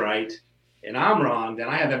Amy's right and I'm wrong, then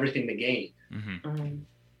I have everything to gain. Mm-hmm.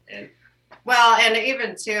 Mm-hmm. And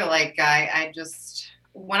even too, like I just,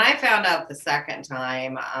 when I found out the second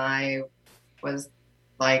time, I was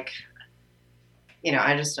like,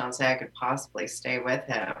 I just don't say I could possibly stay with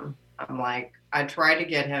him. I'm like, I tried to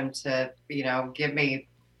get him to,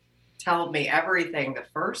 tell me everything the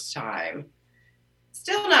first time.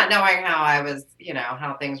 Still not knowing how I was,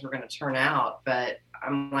 how things were going to turn out. But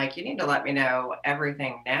I'm like, you need to let me know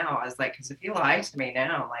everything now. I was like, because if you lie to me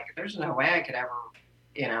now, I'm like, there's no way I could ever,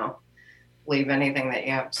 believe anything that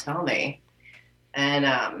you have to tell me.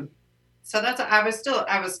 And so I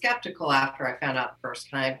was skeptical after I found out the first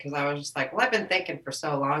time, because I was just like, well, I've been thinking for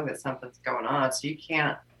so long that something's going on. So you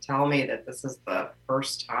can't tell me that this is the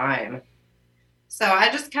first time. So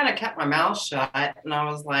I just kind of kept my mouth shut, and I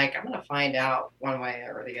was like, I'm going to find out one way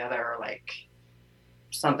or the other, like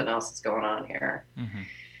something else is going on here. Mm-hmm.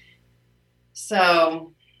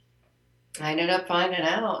 So I ended up finding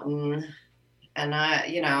out, and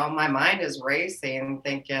I, my mind is racing,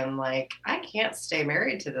 thinking like, I can't stay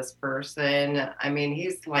married to this person. I mean,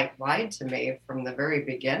 he's like lied to me from the very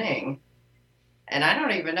beginning, and I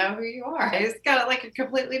don't even know who you are. He's got like a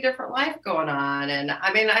completely different life going on. And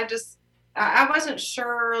I mean, I wasn't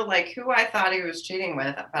sure like who I thought he was cheating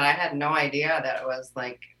with, but I had no idea that it was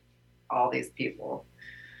like all these people.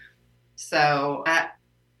 So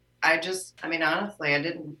honestly, I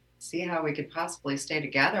didn't see how we could possibly stay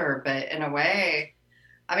together. But in a way,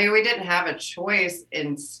 I mean, we didn't have a choice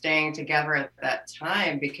in staying together at that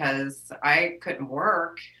time, because I couldn't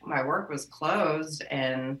work. My work was closed,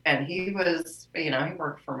 and he was, he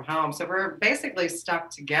worked from home. So we're basically stuck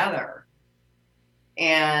together.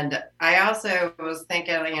 And I also was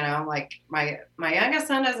thinking, like my youngest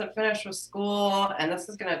son doesn't finish with school, and this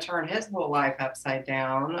is going to turn his whole life upside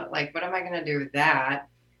down. Like, what am I going to do with that?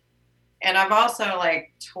 And I've also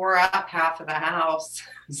like tore up half of the house,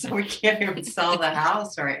 so we can't even sell the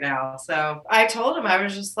house right now. So I told him, I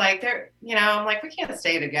was just like, I'm like, we can't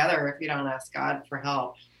stay together if you don't ask God for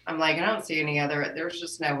help. I'm like, I don't see there's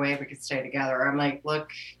just no way we could stay together. I'm like,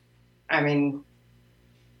 look, I mean,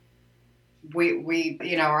 we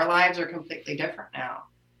our lives are completely different now.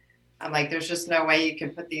 I'm like, there's just no way you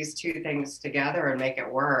can put these two things together and make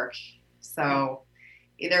it work. So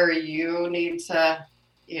either you need to,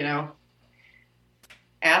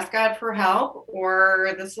 ask God for help,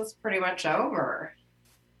 or this is pretty much over,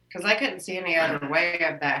 because I couldn't see any other way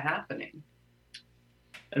of that happening.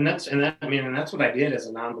 And that's what I did as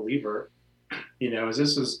a non-believer, as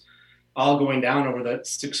this was all going down over the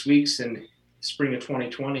 6 weeks in spring of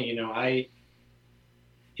 2020.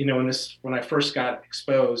 When I first got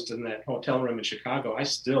exposed in that hotel room in Chicago, I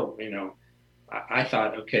still, I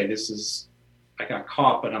thought, okay, I got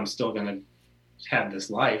caught, but I'm still going to have this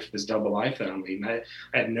life, this double life that I'm leading. I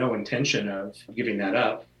had no intention of giving that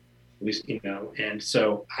up, at least, and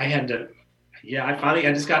so I had to, I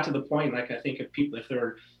just got to the point, like, I think if there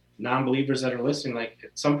are non-believers that are listening, like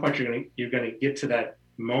at some point you're going to get to that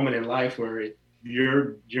moment in life where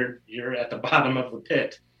you're at the bottom of the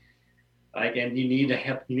pit, like, and you need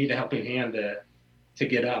a helping hand to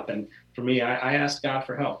get up. And for me, I asked God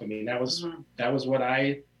for help. I mean, that was what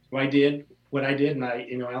I did.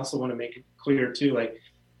 And I also want to make it clear too, like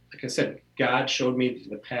I said, God showed me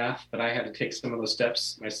the path, that I had to take some of those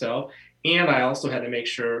steps myself. And I also had to make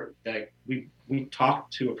sure that we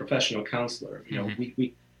talked to a professional counselor.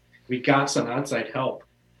 We got some outside help,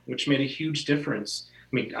 which made a huge difference.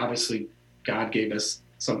 I mean, obviously God gave us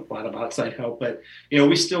a lot of outside help, but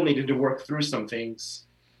we still needed to work through some things.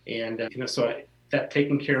 And so that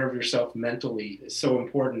taking care of yourself mentally is so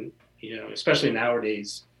important, especially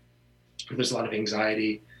nowadays. There's a lot of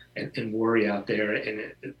anxiety and worry out there.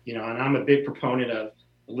 And, and I'm a big proponent of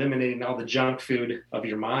eliminating all the junk food of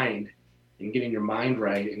your mind and getting your mind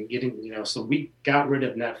right and getting, so we got rid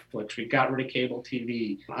of Netflix. We got rid of cable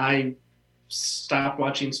TV. I stopped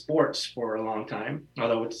watching sports for a long time,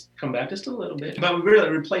 although it's come back just a little bit. But we really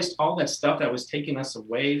replaced all that stuff that was taking us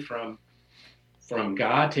away from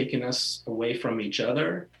God, taking us away from each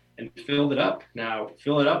other, and filled it up. Now,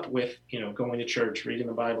 fill it up with, going to church, reading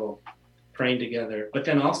the Bible, praying together, but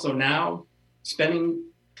then also now spending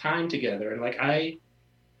time together. And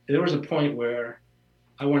there was a point where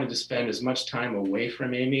I wanted to spend as much time away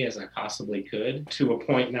from Amy as I possibly could, to a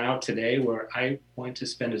point now today where I want to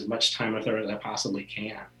spend as much time with her as I possibly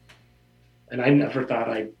can. And I never thought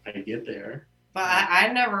I'd get there. But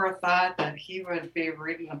I never thought that he would be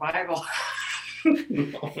reading the Bible.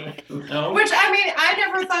 No. Which, I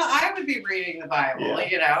never thought I would be reading the Bible,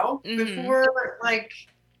 before,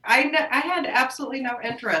 I had absolutely no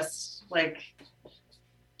interest, I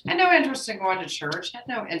had no interest in going to church, had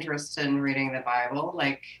no interest in reading the Bible,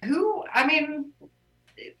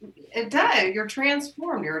 it does, you're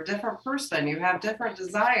transformed, you're a different person, you have different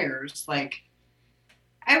desires, I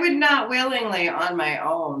would not willingly on my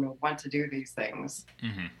own want to do these things.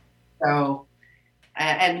 Mm-hmm. So,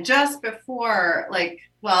 and just before,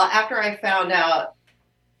 after I found out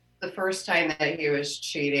the first time that he was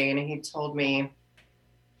cheating, he told me,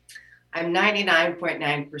 I'm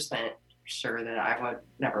 99.9% sure that I would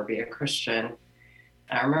never be a Christian.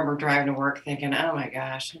 I remember driving to work thinking, oh my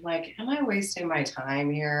gosh, am I wasting my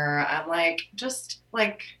time here? I'm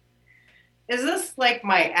is this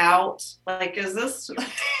my out? Is this,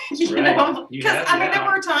 because there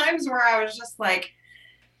were times where I was just I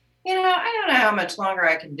don't know how much longer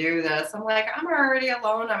I can do this. I'm I'm already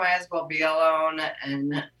alone. I might as well be alone.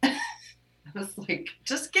 And I was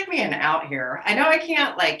just give me an out here. I know I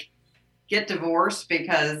can't get divorced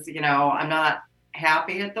because, I'm not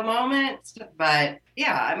happy at the moment. But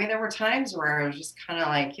yeah, there were times where I was just kind of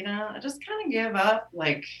I just kind of give up.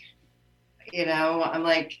 I'm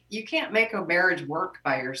you can't make a marriage work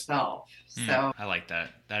by yourself. So I like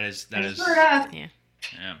that. That is. Yeah.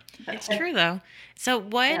 It's true though. So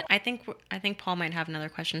what I think Paul might have another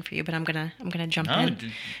question for you, but I'm gonna jump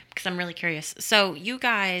in because I'm really curious. So you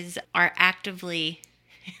guys are actively.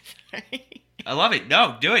 Sorry. I love it.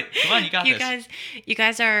 No, do it. Come on, you got this. You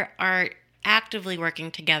guys are actively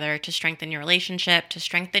working together to strengthen your relationship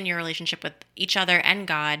with each other and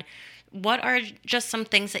God. What are just some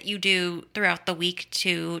things that you do throughout the week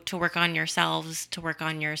to work on yourselves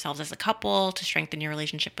as a couple, to strengthen your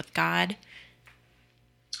relationship with God?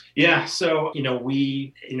 Yeah, so,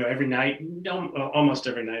 we, every night, almost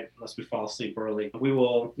every night, unless we fall asleep early, we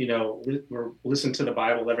will, we'll listen to the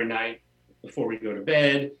Bible every night before we go to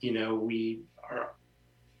bed. We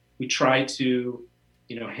try to,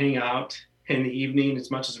 hang out in the evening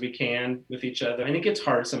as much as we can with each other. And it gets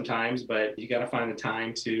hard sometimes, but you got to find the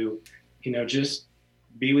time to, just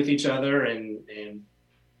be with each other and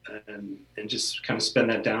just kind of spend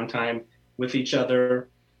that downtime with each other.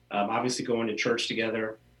 Obviously going to church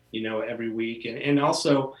together, every week. And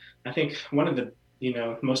also, I think one of the,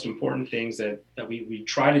 most important things that we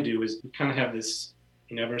try to do is we kind of have this,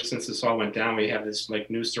 ever since this all went down, we have this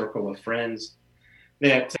new circle of friends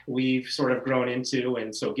that we've sort of grown into.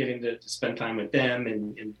 And so getting to spend time with them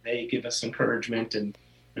and they give us encouragement and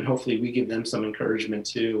hopefully we give them some encouragement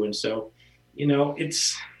too. And so,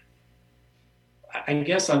 I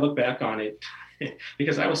guess I look back on it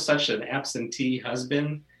because I was such an absentee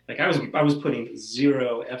husband. I was putting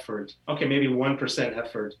zero effort, okay, maybe 1%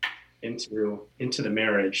 effort into the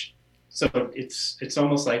marriage. So it's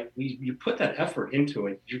almost like you put that effort into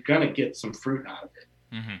it, you're gonna get some fruit out of it,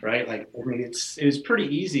 right? It was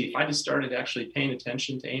pretty easy. If I just started actually paying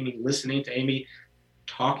attention to Amy, listening to Amy,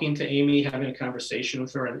 talking to Amy, having a conversation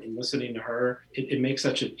with her, and listening to her, it makes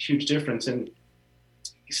such a huge difference. And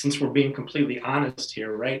since we're being completely honest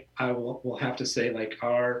here, right, we'll have to say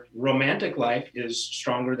our romantic life is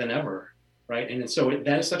stronger than ever, right? And so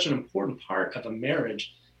that is such an important part of a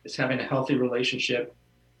marriage, is having a healthy relationship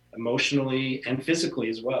emotionally and physically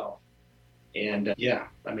as well. And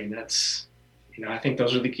that's, I think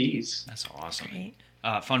those are the keys. That's awesome. Great.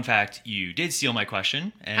 Fun fact, you did steal my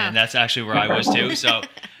question, and that's actually where I was too. So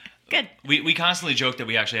good. We constantly joke that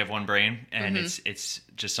we actually have one brain, and it's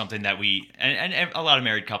just something that we and a lot of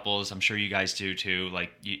married couples, I'm sure you guys do too.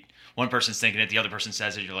 One person's thinking it, the other person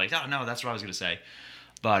says it, you're like, oh no, that's what I was gonna say.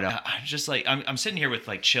 But I'm just I'm sitting here with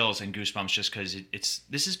chills and goosebumps just because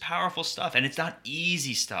this is powerful stuff, and it's not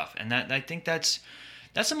easy stuff, and that I think that's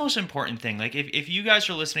that's the most important thing. Like if you guys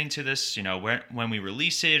are listening to this, you know, when we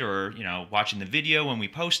release it, or, you know, watching the video when we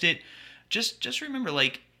post it, just remember,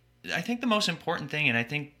 like, I think the most important thing, and I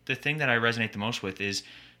think the thing that I resonate the most with, is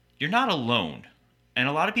you're not alone. And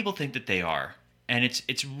a lot of people think that they are. And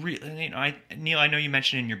it's really, you know, Neil, I know you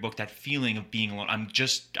mentioned in your book that feeling of being alone.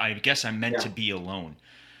 I guess I'm meant to be alone.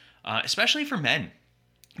 Especially for men.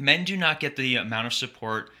 Men do not get the amount of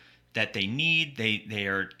support that they need.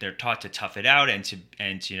 They're taught to tough it out and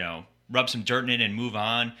to you know, rub some dirt in it and move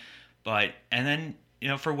on. And then, you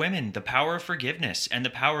know, for women, the power of forgiveness and the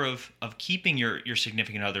power of keeping your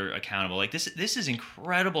significant other accountable. Like this is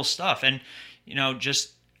incredible stuff. And, you know,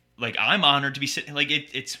 just like, I'm honored to be sitting, like,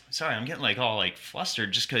 it's sorry, I'm getting like all like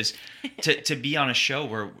flustered just because to be on a show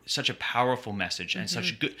where such a powerful message and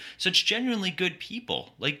such genuinely good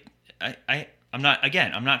people. Like I'm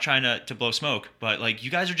not trying to blow smoke, but like,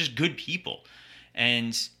 you guys are just good people,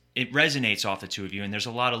 and it resonates off the two of you. And there's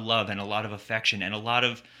a lot of love and a lot of affection and a lot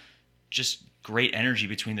of just great energy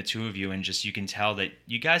between the two of you. And just, you can tell that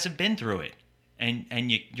you guys have been through it,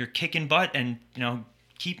 and you're kicking butt, and, you know,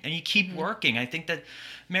 you keep working. I think that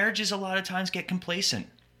marriages a lot of times get complacent.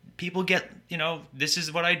 People get, you know, this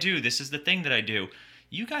is what I do. This is the thing that I do.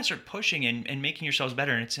 You guys are pushing and making yourselves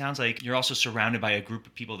better. And it sounds like you're also surrounded by a group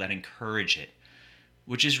of people that encourage it,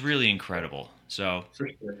 which is really incredible. So for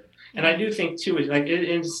sure. And I do think too, like, it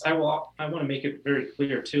is, I want to make it very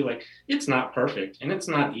clear too, like, it's not perfect and it's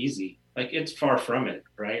not easy. Like, it's far from it,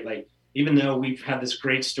 right? Like, even though we've had this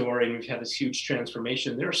great story and we've had this huge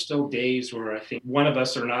transformation, there are still days where I think one of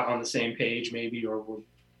us are not on the same page maybe, or we're,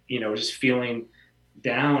 you know, just feeling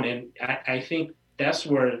down. And I think that's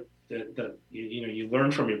where you know, you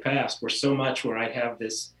learn from your past, where so much where I'd have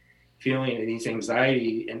this feeling and these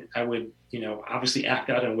anxiety, and I would, you know, obviously act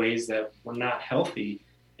out in ways that were not healthy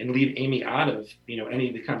and leave Amy out of, you know, any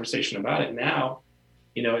of the conversation about it. Now,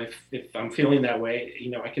 you know, if I'm feeling that way, you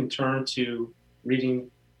know, I can turn to reading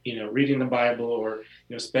the Bible, or,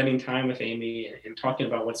 you know, spending time with Amy and talking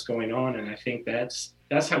about what's going on. And I think that's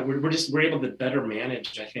how we're able to better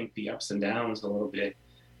manage, I think, the ups and downs a little bit,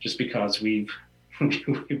 just because we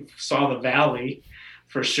saw the valley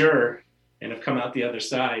for sure and have come out the other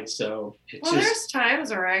side. So there's times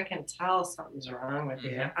where I can tell something's wrong with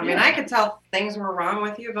you. I mean, I could tell things were wrong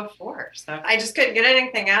with you before. So I just couldn't get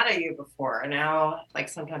anything out of you before. Now, like,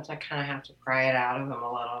 sometimes I kind of have to pry it out of them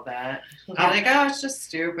a little bit. They're like, oh, it's just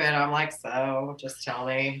stupid. I'm like, so just tell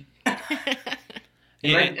me. And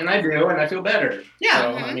I do, and I feel better. Yeah.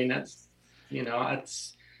 So, I mean, that's, you know,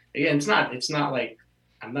 again, it's not like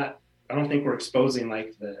I don't think we're exposing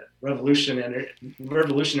like the revolutionary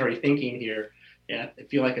thinking here. Yeah, I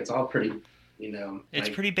feel like it's all pretty, you know, it's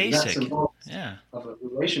like, pretty basic. Yeah. Of a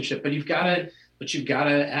relationship, but you've got to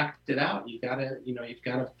act it out. You've got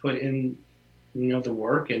to put in, you know, the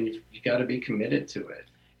work, and you've got to be committed to it.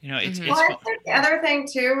 You know, it's well, I think the other thing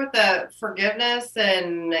too with the forgiveness,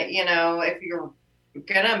 and, you know, if you're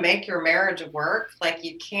gonna make your marriage work, like,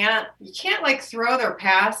 you can't like throw their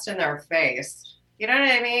past in their face. You know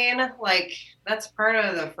what I mean? Like, that's part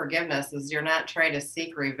of the forgiveness, is you're not trying to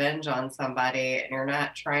seek revenge on somebody, and you're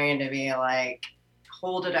not trying to be like,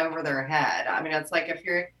 hold it over their head. I mean, it's like, if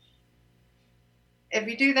you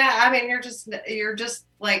do that, I mean, you're just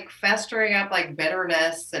like festering up like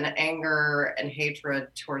bitterness and anger and hatred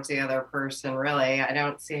towards the other person. Really, I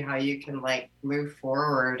don't see how you can like move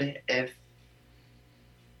forward if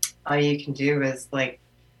all you can do is like,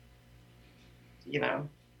 you know,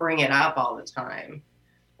 bring it up all the time.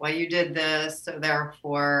 Well, you did this, so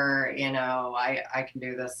therefore, you know, I can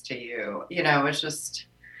do this to you. You know, it's just,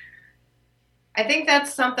 I think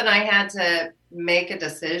that's something I had to make a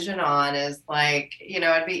decision on, is like, you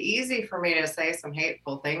know, it'd be easy for me to say some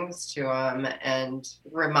hateful things to him and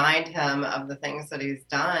remind him of the things that he's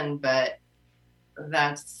done, but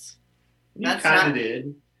that's kind of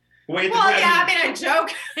did. I mean, I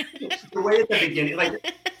joke. The way at the beginning,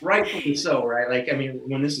 like, rightfully so, right? Like, I mean,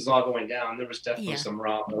 when this is all going down, there was definitely some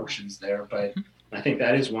raw emotions there, but I think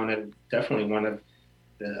that is definitely one of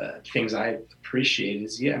the things I appreciate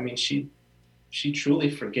is, I mean, she truly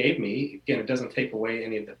forgave me. Again, it doesn't take away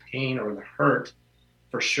any of the pain or the hurt,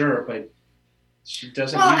 for sure, but she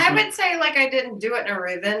doesn't. Well, I would say, like, I didn't do it in a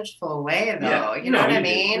revengeful way, though. Yeah. You know what I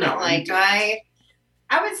mean? No, like,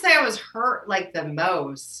 I would say I was hurt like the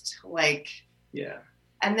most, like, yeah.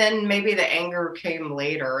 And then maybe the anger came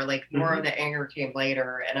later, like more of the anger came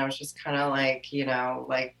later. And I was just kind of like, you know,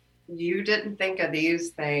 like, you didn't think of these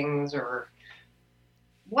things or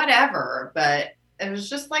whatever, but it was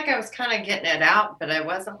just like I was kind of getting it out, but it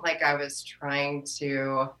wasn't like I was trying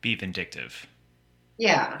to be vindictive.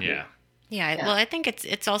 Yeah. Yeah. Yeah, Yeah. well, I think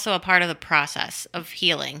it's also a part of the process of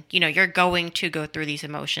healing. You're going to go through these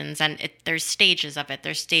emotions, and there's stages of it.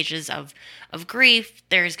 There's stages of grief.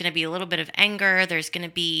 There's going to be a little bit of anger. There's going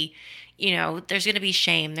to be, there's going to be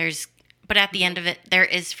shame. But at the end of it, there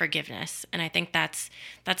is forgiveness, and I think that's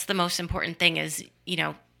the most important thing. Is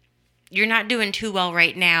you're not doing too well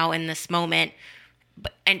right now in this moment,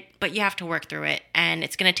 but you have to work through it, and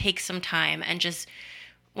it's going to take some time, and just.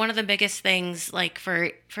 One of the biggest things, like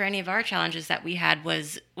for any of our challenges that we had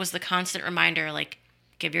was the constant reminder, like,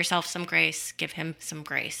 give yourself some grace, give him some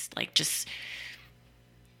grace. Like, just,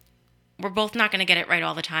 we're both not going to get it right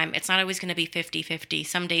all the time. It's not always going to be 50-50.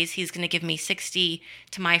 Some days he's going to give me 60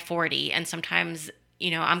 to my 40. And sometimes,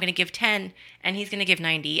 I'm going to give 10 and he's going to give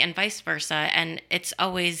 90 and vice versa. And there's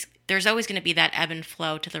always going to be that ebb and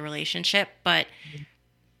flow to the relationship, but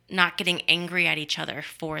not getting angry at each other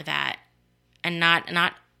for that. And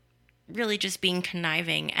not really just being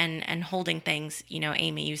conniving and holding things.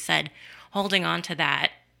 Amy, you said holding on to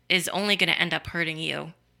that is only going to end up hurting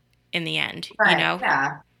you in the end. Right,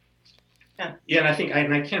 Yeah, and I think I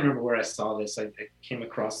can't remember where I saw this. I came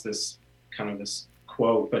across this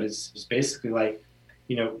quote, but it's basically like,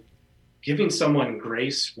 giving someone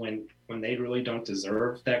grace when they really don't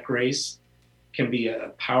deserve that grace can be a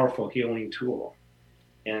powerful healing tool.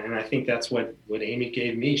 And I think that's what Amy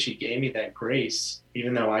gave me. She gave me that grace,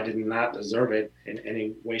 even though I did not deserve it in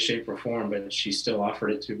any way, shape, or form, but she still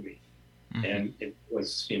offered it to me. Mm-hmm. And it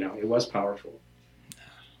was powerful.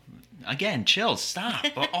 Again, chill, stop.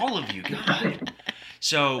 All of you, God.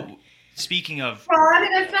 So, speaking of... Well, I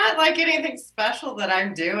mean, it's not like anything special that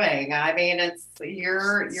I'm doing. I mean, it's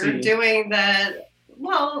you're doing the...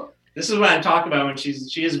 Well... This is what I'm talking about when she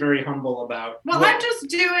is very humble about. Well, I'm just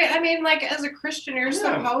doing. I mean, like as a Christian, you're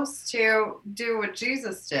supposed to do what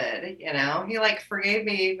Jesus did. He forgave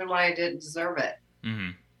me even when I didn't deserve it.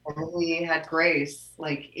 Mm-hmm. And he had grace,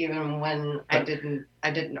 like even when I didn't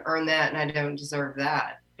earn that and I don't deserve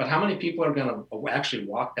that. But how many people are going to actually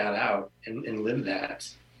walk that out and live that?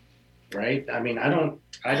 Right? I mean, I don't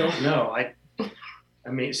know. I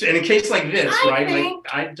mean, so in a case like this,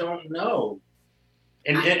 I don't know.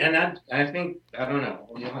 And I think, I don't know.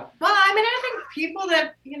 Well, I mean, I think people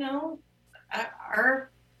that, are,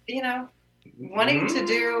 wanting to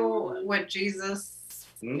do what Jesus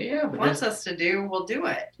wants us to do, will do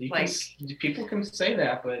it. People can say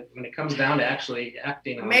that, but when it comes down to actually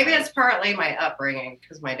acting on maybe it's partly my upbringing,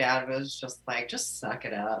 because my dad was just like, just suck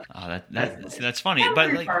it up. Oh, that's funny.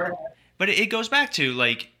 But it goes back to,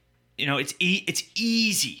 like, it's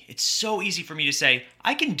easy. It's so easy for me to say,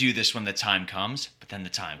 I can do this when the time comes, but then the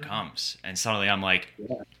time comes. And suddenly I'm like,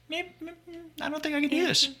 maybe, I don't think I can do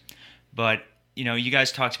this. But, you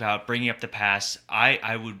guys talked about bringing up the past.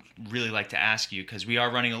 I would really like to ask you, because we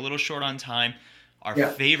are running a little short on time, our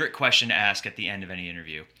favorite question to ask at the end of any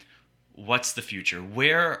interview. What's the future?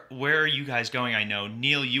 Where are you guys going? I know,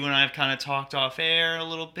 Neil, you and I have kind of talked off air a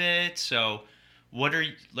little bit. So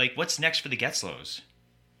what's next for the Getzlows?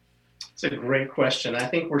 It's a great question. I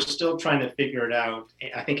think we're still trying to figure it out.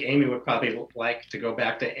 I think Amy would probably like to go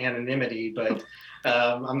back to anonymity, but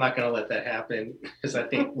I'm not going to let that happen, because I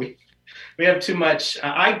think we have too much.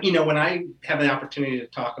 When I have the opportunity to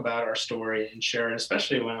talk about our story and share it,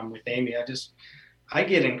 especially when I'm with Amy, I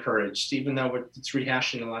get encouraged, even though it's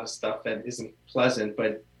rehashing a lot of stuff that isn't pleasant,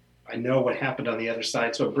 but I know what happened on the other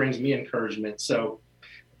side, so it brings me encouragement. So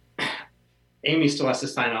Amy still has to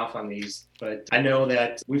sign off on these, but I know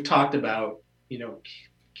that we've talked about,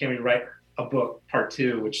 can we write a book, part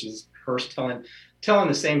 2, which is her telling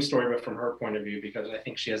the same story, but from her point of view, because I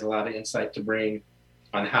think she has a lot of insight to bring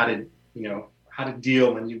on how to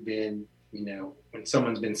deal when you've been, when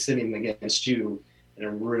someone's been sinning against you in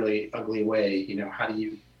a really ugly way. How do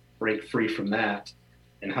you break free from that,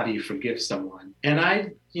 and how do you forgive someone? And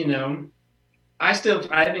I think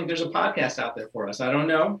there's a podcast out there for us. I don't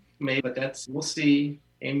know, maybe, but we'll see.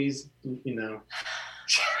 Amy's, not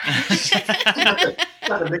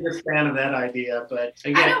the biggest fan of that idea, but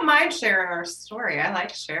again, I don't mind sharing our story. I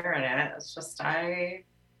like sharing it. It's just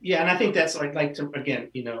and I think that's like to, again,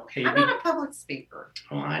 hey, I'm not a public speaker.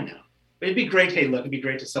 Oh, I know. But it'd be great. Hey, look, it'd be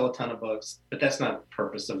great to sell a ton of books, but that's not the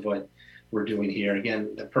purpose of what we're doing here.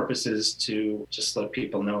 Again, the purpose is to just let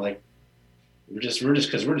people know, like, we're just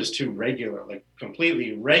because we're just two regular, like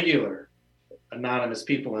completely regular, anonymous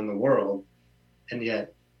people in the world, and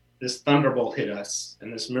yet this thunderbolt hit us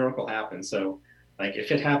and this miracle happened. So, like,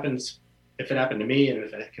 if it happened to me, and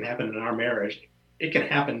if it can happen in our marriage, it can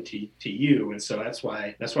happen to you. And so that's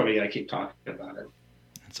why we gotta keep talking about it.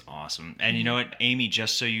 That's awesome. And you know what, Amy,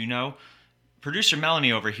 just so you know, producer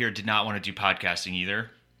Melanie over here did not want to do podcasting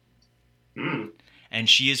either. and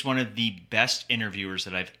she is one of the best interviewers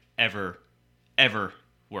that I've ever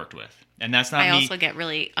worked with. And that's not I me. also get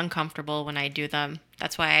really uncomfortable when I do them.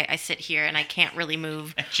 That's why I sit here and I can't really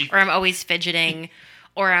move, She- or I'm always fidgeting,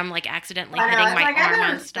 or I'm like accidentally I know, hitting it's my like, I arm don't on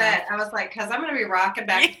understand. stuff. I was like, because I'm going to be rocking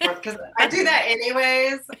back and forth because I do that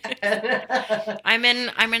anyways. I'm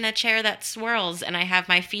in a chair that swirls, and I have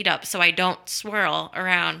my feet up so I don't swirl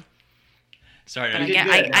around. Sorry, But You I did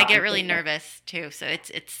get good. I get really nervous too. So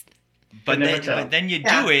it's but never then, tell. but then you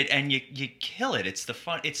Yeah. do it and you kill it. It's the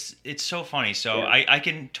fun. It's so funny. So Yeah. I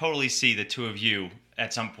can totally see the two of you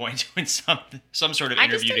at some point doing some sort of I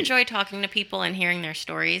just interview. enjoy talking to people and hearing their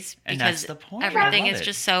stories And because that's the point. everything I love is it.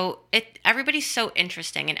 just everybody's so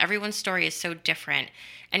interesting and everyone's story is so different.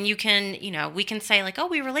 And you can, we can say like, oh,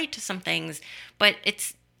 we relate to some things, but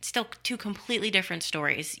it's still two completely different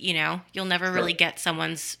stories, You'll never really get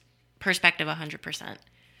someone's perspective 100%.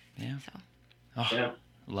 Yeah. So Oh, Yeah.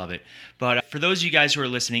 love it. But for those of you guys who are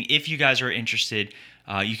listening, if you guys are interested,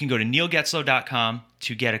 you can go to neilgetzlow.com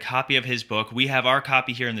to get a copy of his book. We have our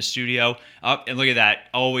copy here in the studio. Oh, and look at that.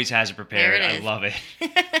 Always has it prepared. There it I is. love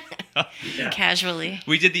it. casually.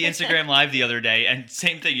 We did the Instagram Live the other day, and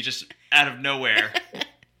same thing. You just out of nowhere.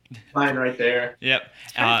 Mine right there. Yep.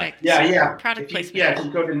 Perfect. Yeah. Product If you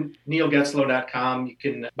placement. go to neilgetzlow.com, you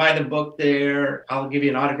can buy the book there. I'll give you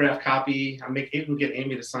an autographed copy. I'll even get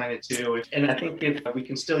Amy to sign it too. And I think we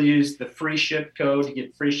can still use the free ship code to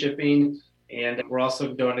get free shipping. And we're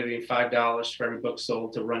also donating $5 for every book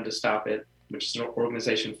sold to Run to Stop It, which is an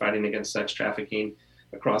organization fighting against sex trafficking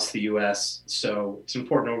across the U.S. So it's an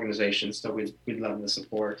important organization. So we'd love the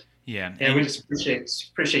support. Yeah. And we just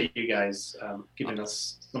appreciate you guys giving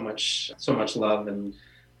us so much love and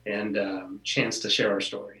chance to share our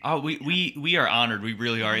story. Oh, we are honored. We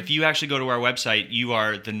really are. If you actually go to our website, you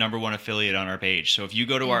are the #1 affiliate on our page. So if you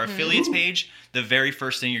go to our affiliates page, the very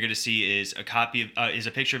first thing you're going to see is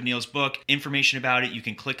a picture of Neil's book, information about it. You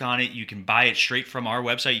can click on it. You can buy it straight from our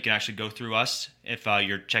website. You can actually go through us if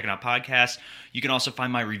you're checking out podcasts. You can also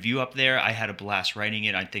find my review up there. I had a blast writing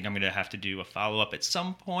it. I think I'm going to have to do a follow-up at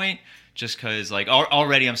some point. Just because,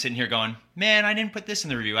 already I'm sitting here going, man, I didn't put this in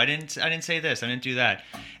the review. I didn't say this. I didn't do that.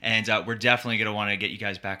 And we're definitely going to want to get you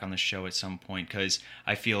guys back on the show at some point because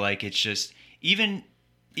I feel like it's just, even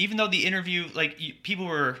though the interview, people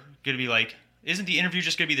were going to be like, isn't the interview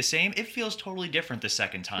just going to be the same? It feels totally different the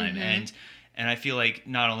second time. And I feel like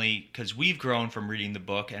not only because we've grown from reading the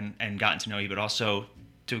book and gotten to know you, but also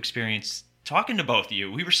to experience talking to both of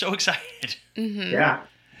you. We were so excited. Yeah.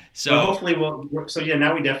 So well, hopefully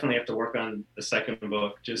now we definitely have to work on the second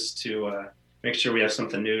book just to make sure we have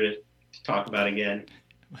something new to talk about again.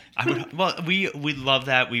 We'd love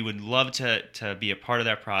that. We would love to be a part of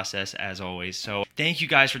that process as always. So thank you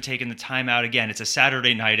guys for taking the time out. Again, it's a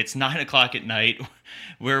Saturday night. It's 9:00 at night.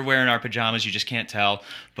 We're wearing our pajamas. You just can't tell.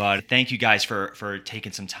 But thank you guys for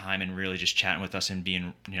taking some time and really just chatting with us and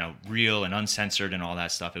being, real and uncensored and all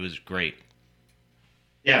that stuff. It was great.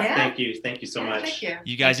 Yeah. Thank you so much. Thank you.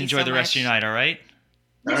 You guys Thank you enjoy so the rest of your much. night, all right?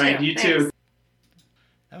 All right, you too.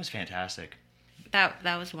 That was fantastic. That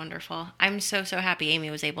was wonderful. I'm so happy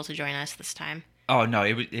Amy was able to join us this time. Oh no,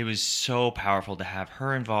 it was so powerful to have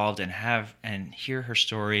her involved and hear her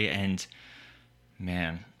story, and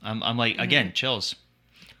man, I'm like again chills.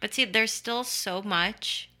 But see, there's still so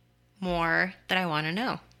much more that I want to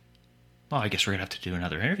know. Well, I guess we're gonna have to do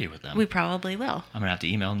another interview with them. We probably will. I'm gonna have to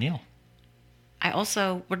email Neil. I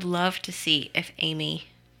also would love to see if Amy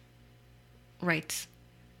writes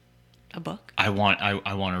a book. I want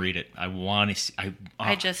to read it. I want to see.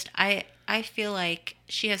 I feel like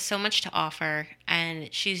she has so much to offer,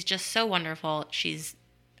 and she's just so wonderful. She's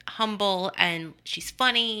humble, and she's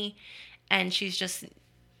funny, and she's just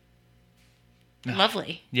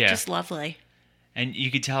lovely. Yeah. Just lovely. And you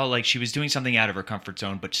could tell she was doing something out of her comfort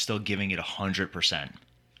zone, but still giving it 100%.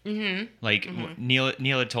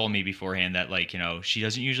 Neil had told me beforehand that she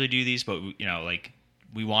doesn't usually do these, but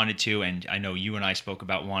we wanted to, and I know you and I spoke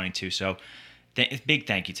about wanting to. So big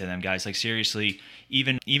thank you to them guys. Seriously,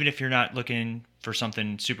 even if you're not looking for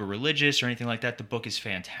something super religious or anything like that, the book is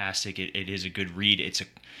fantastic. It is a good read.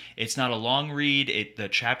 It's not a long read. The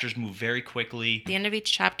chapters move very quickly. At the end of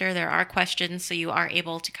each chapter, there are questions, so you are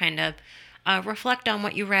able to kind of reflect on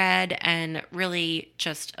what you read and really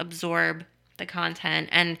just absorb the content.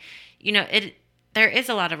 And there is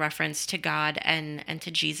a lot of reference to God and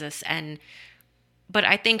to Jesus, but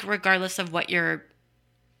I think regardless of what your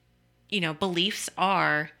beliefs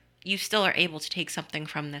are, you still are able to take something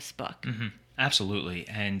from this book. Absolutely.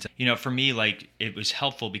 And, for me, like, it was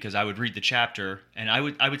helpful because I would read the chapter and I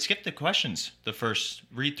would skip the questions the first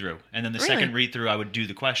read through. And then the second read through, I would do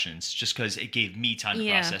the questions just because it gave me time to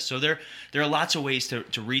process. So there are lots of ways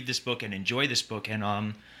to read this book and enjoy this book.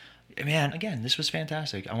 And, man, again, this was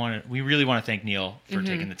fantastic. We really want to thank Neil for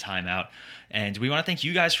taking the time out. And we want to thank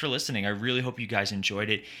you guys for listening. I really hope you guys enjoyed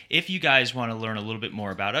it. If you guys want to learn a little bit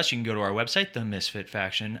more about us, you can go to our website,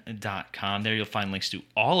 themisfitfaction.com. There you'll find links to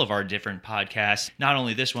all of our different podcasts, not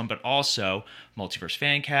only this one, but also Multiverse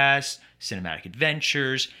Fancast, Cinematic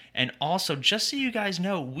Adventures, and also, just so you guys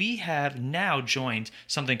know, we have now joined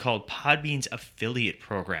something called Podbean's affiliate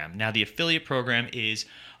program. Now, the affiliate program is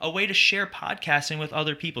a way to share podcasting with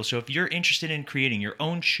other people. So if you're interested in creating your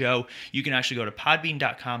own show, you can actually go to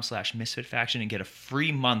podbean.com/misfitfaction and get a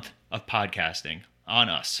free month of podcasting on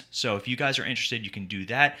us. So if you guys are interested, you can do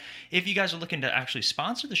that. If you guys are looking to actually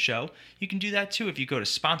sponsor the show, you can do that too if you go to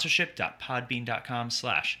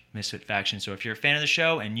sponsorship.podbean.com/misfitfaction. So if you're a fan of the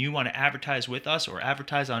show and you want to advertise with us or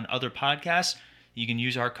advertise on other podcasts, you can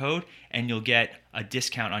use our code and you'll get a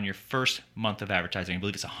discount on your first month of advertising. I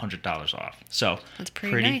believe it's $100 off. So that's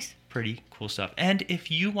pretty nice. Pretty cool stuff. And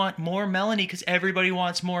if you want more Melanie, because everybody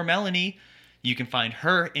wants more Melanie, you can find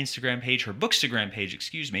her Instagram page, her Bookstagram page,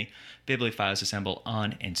 Bibliophiles Assemble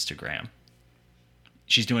on Instagram.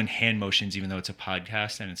 She's doing hand motions even though it's a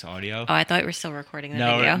podcast and it's audio. Oh, I thought we were still recording the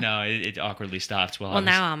video. No, it awkwardly stopped. Well,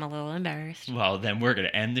 now I'm a little embarrassed. Well, then we're going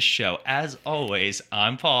to end the show. As always,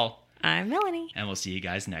 I'm Paul. I'm Melanie. And we'll see you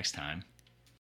guys next time.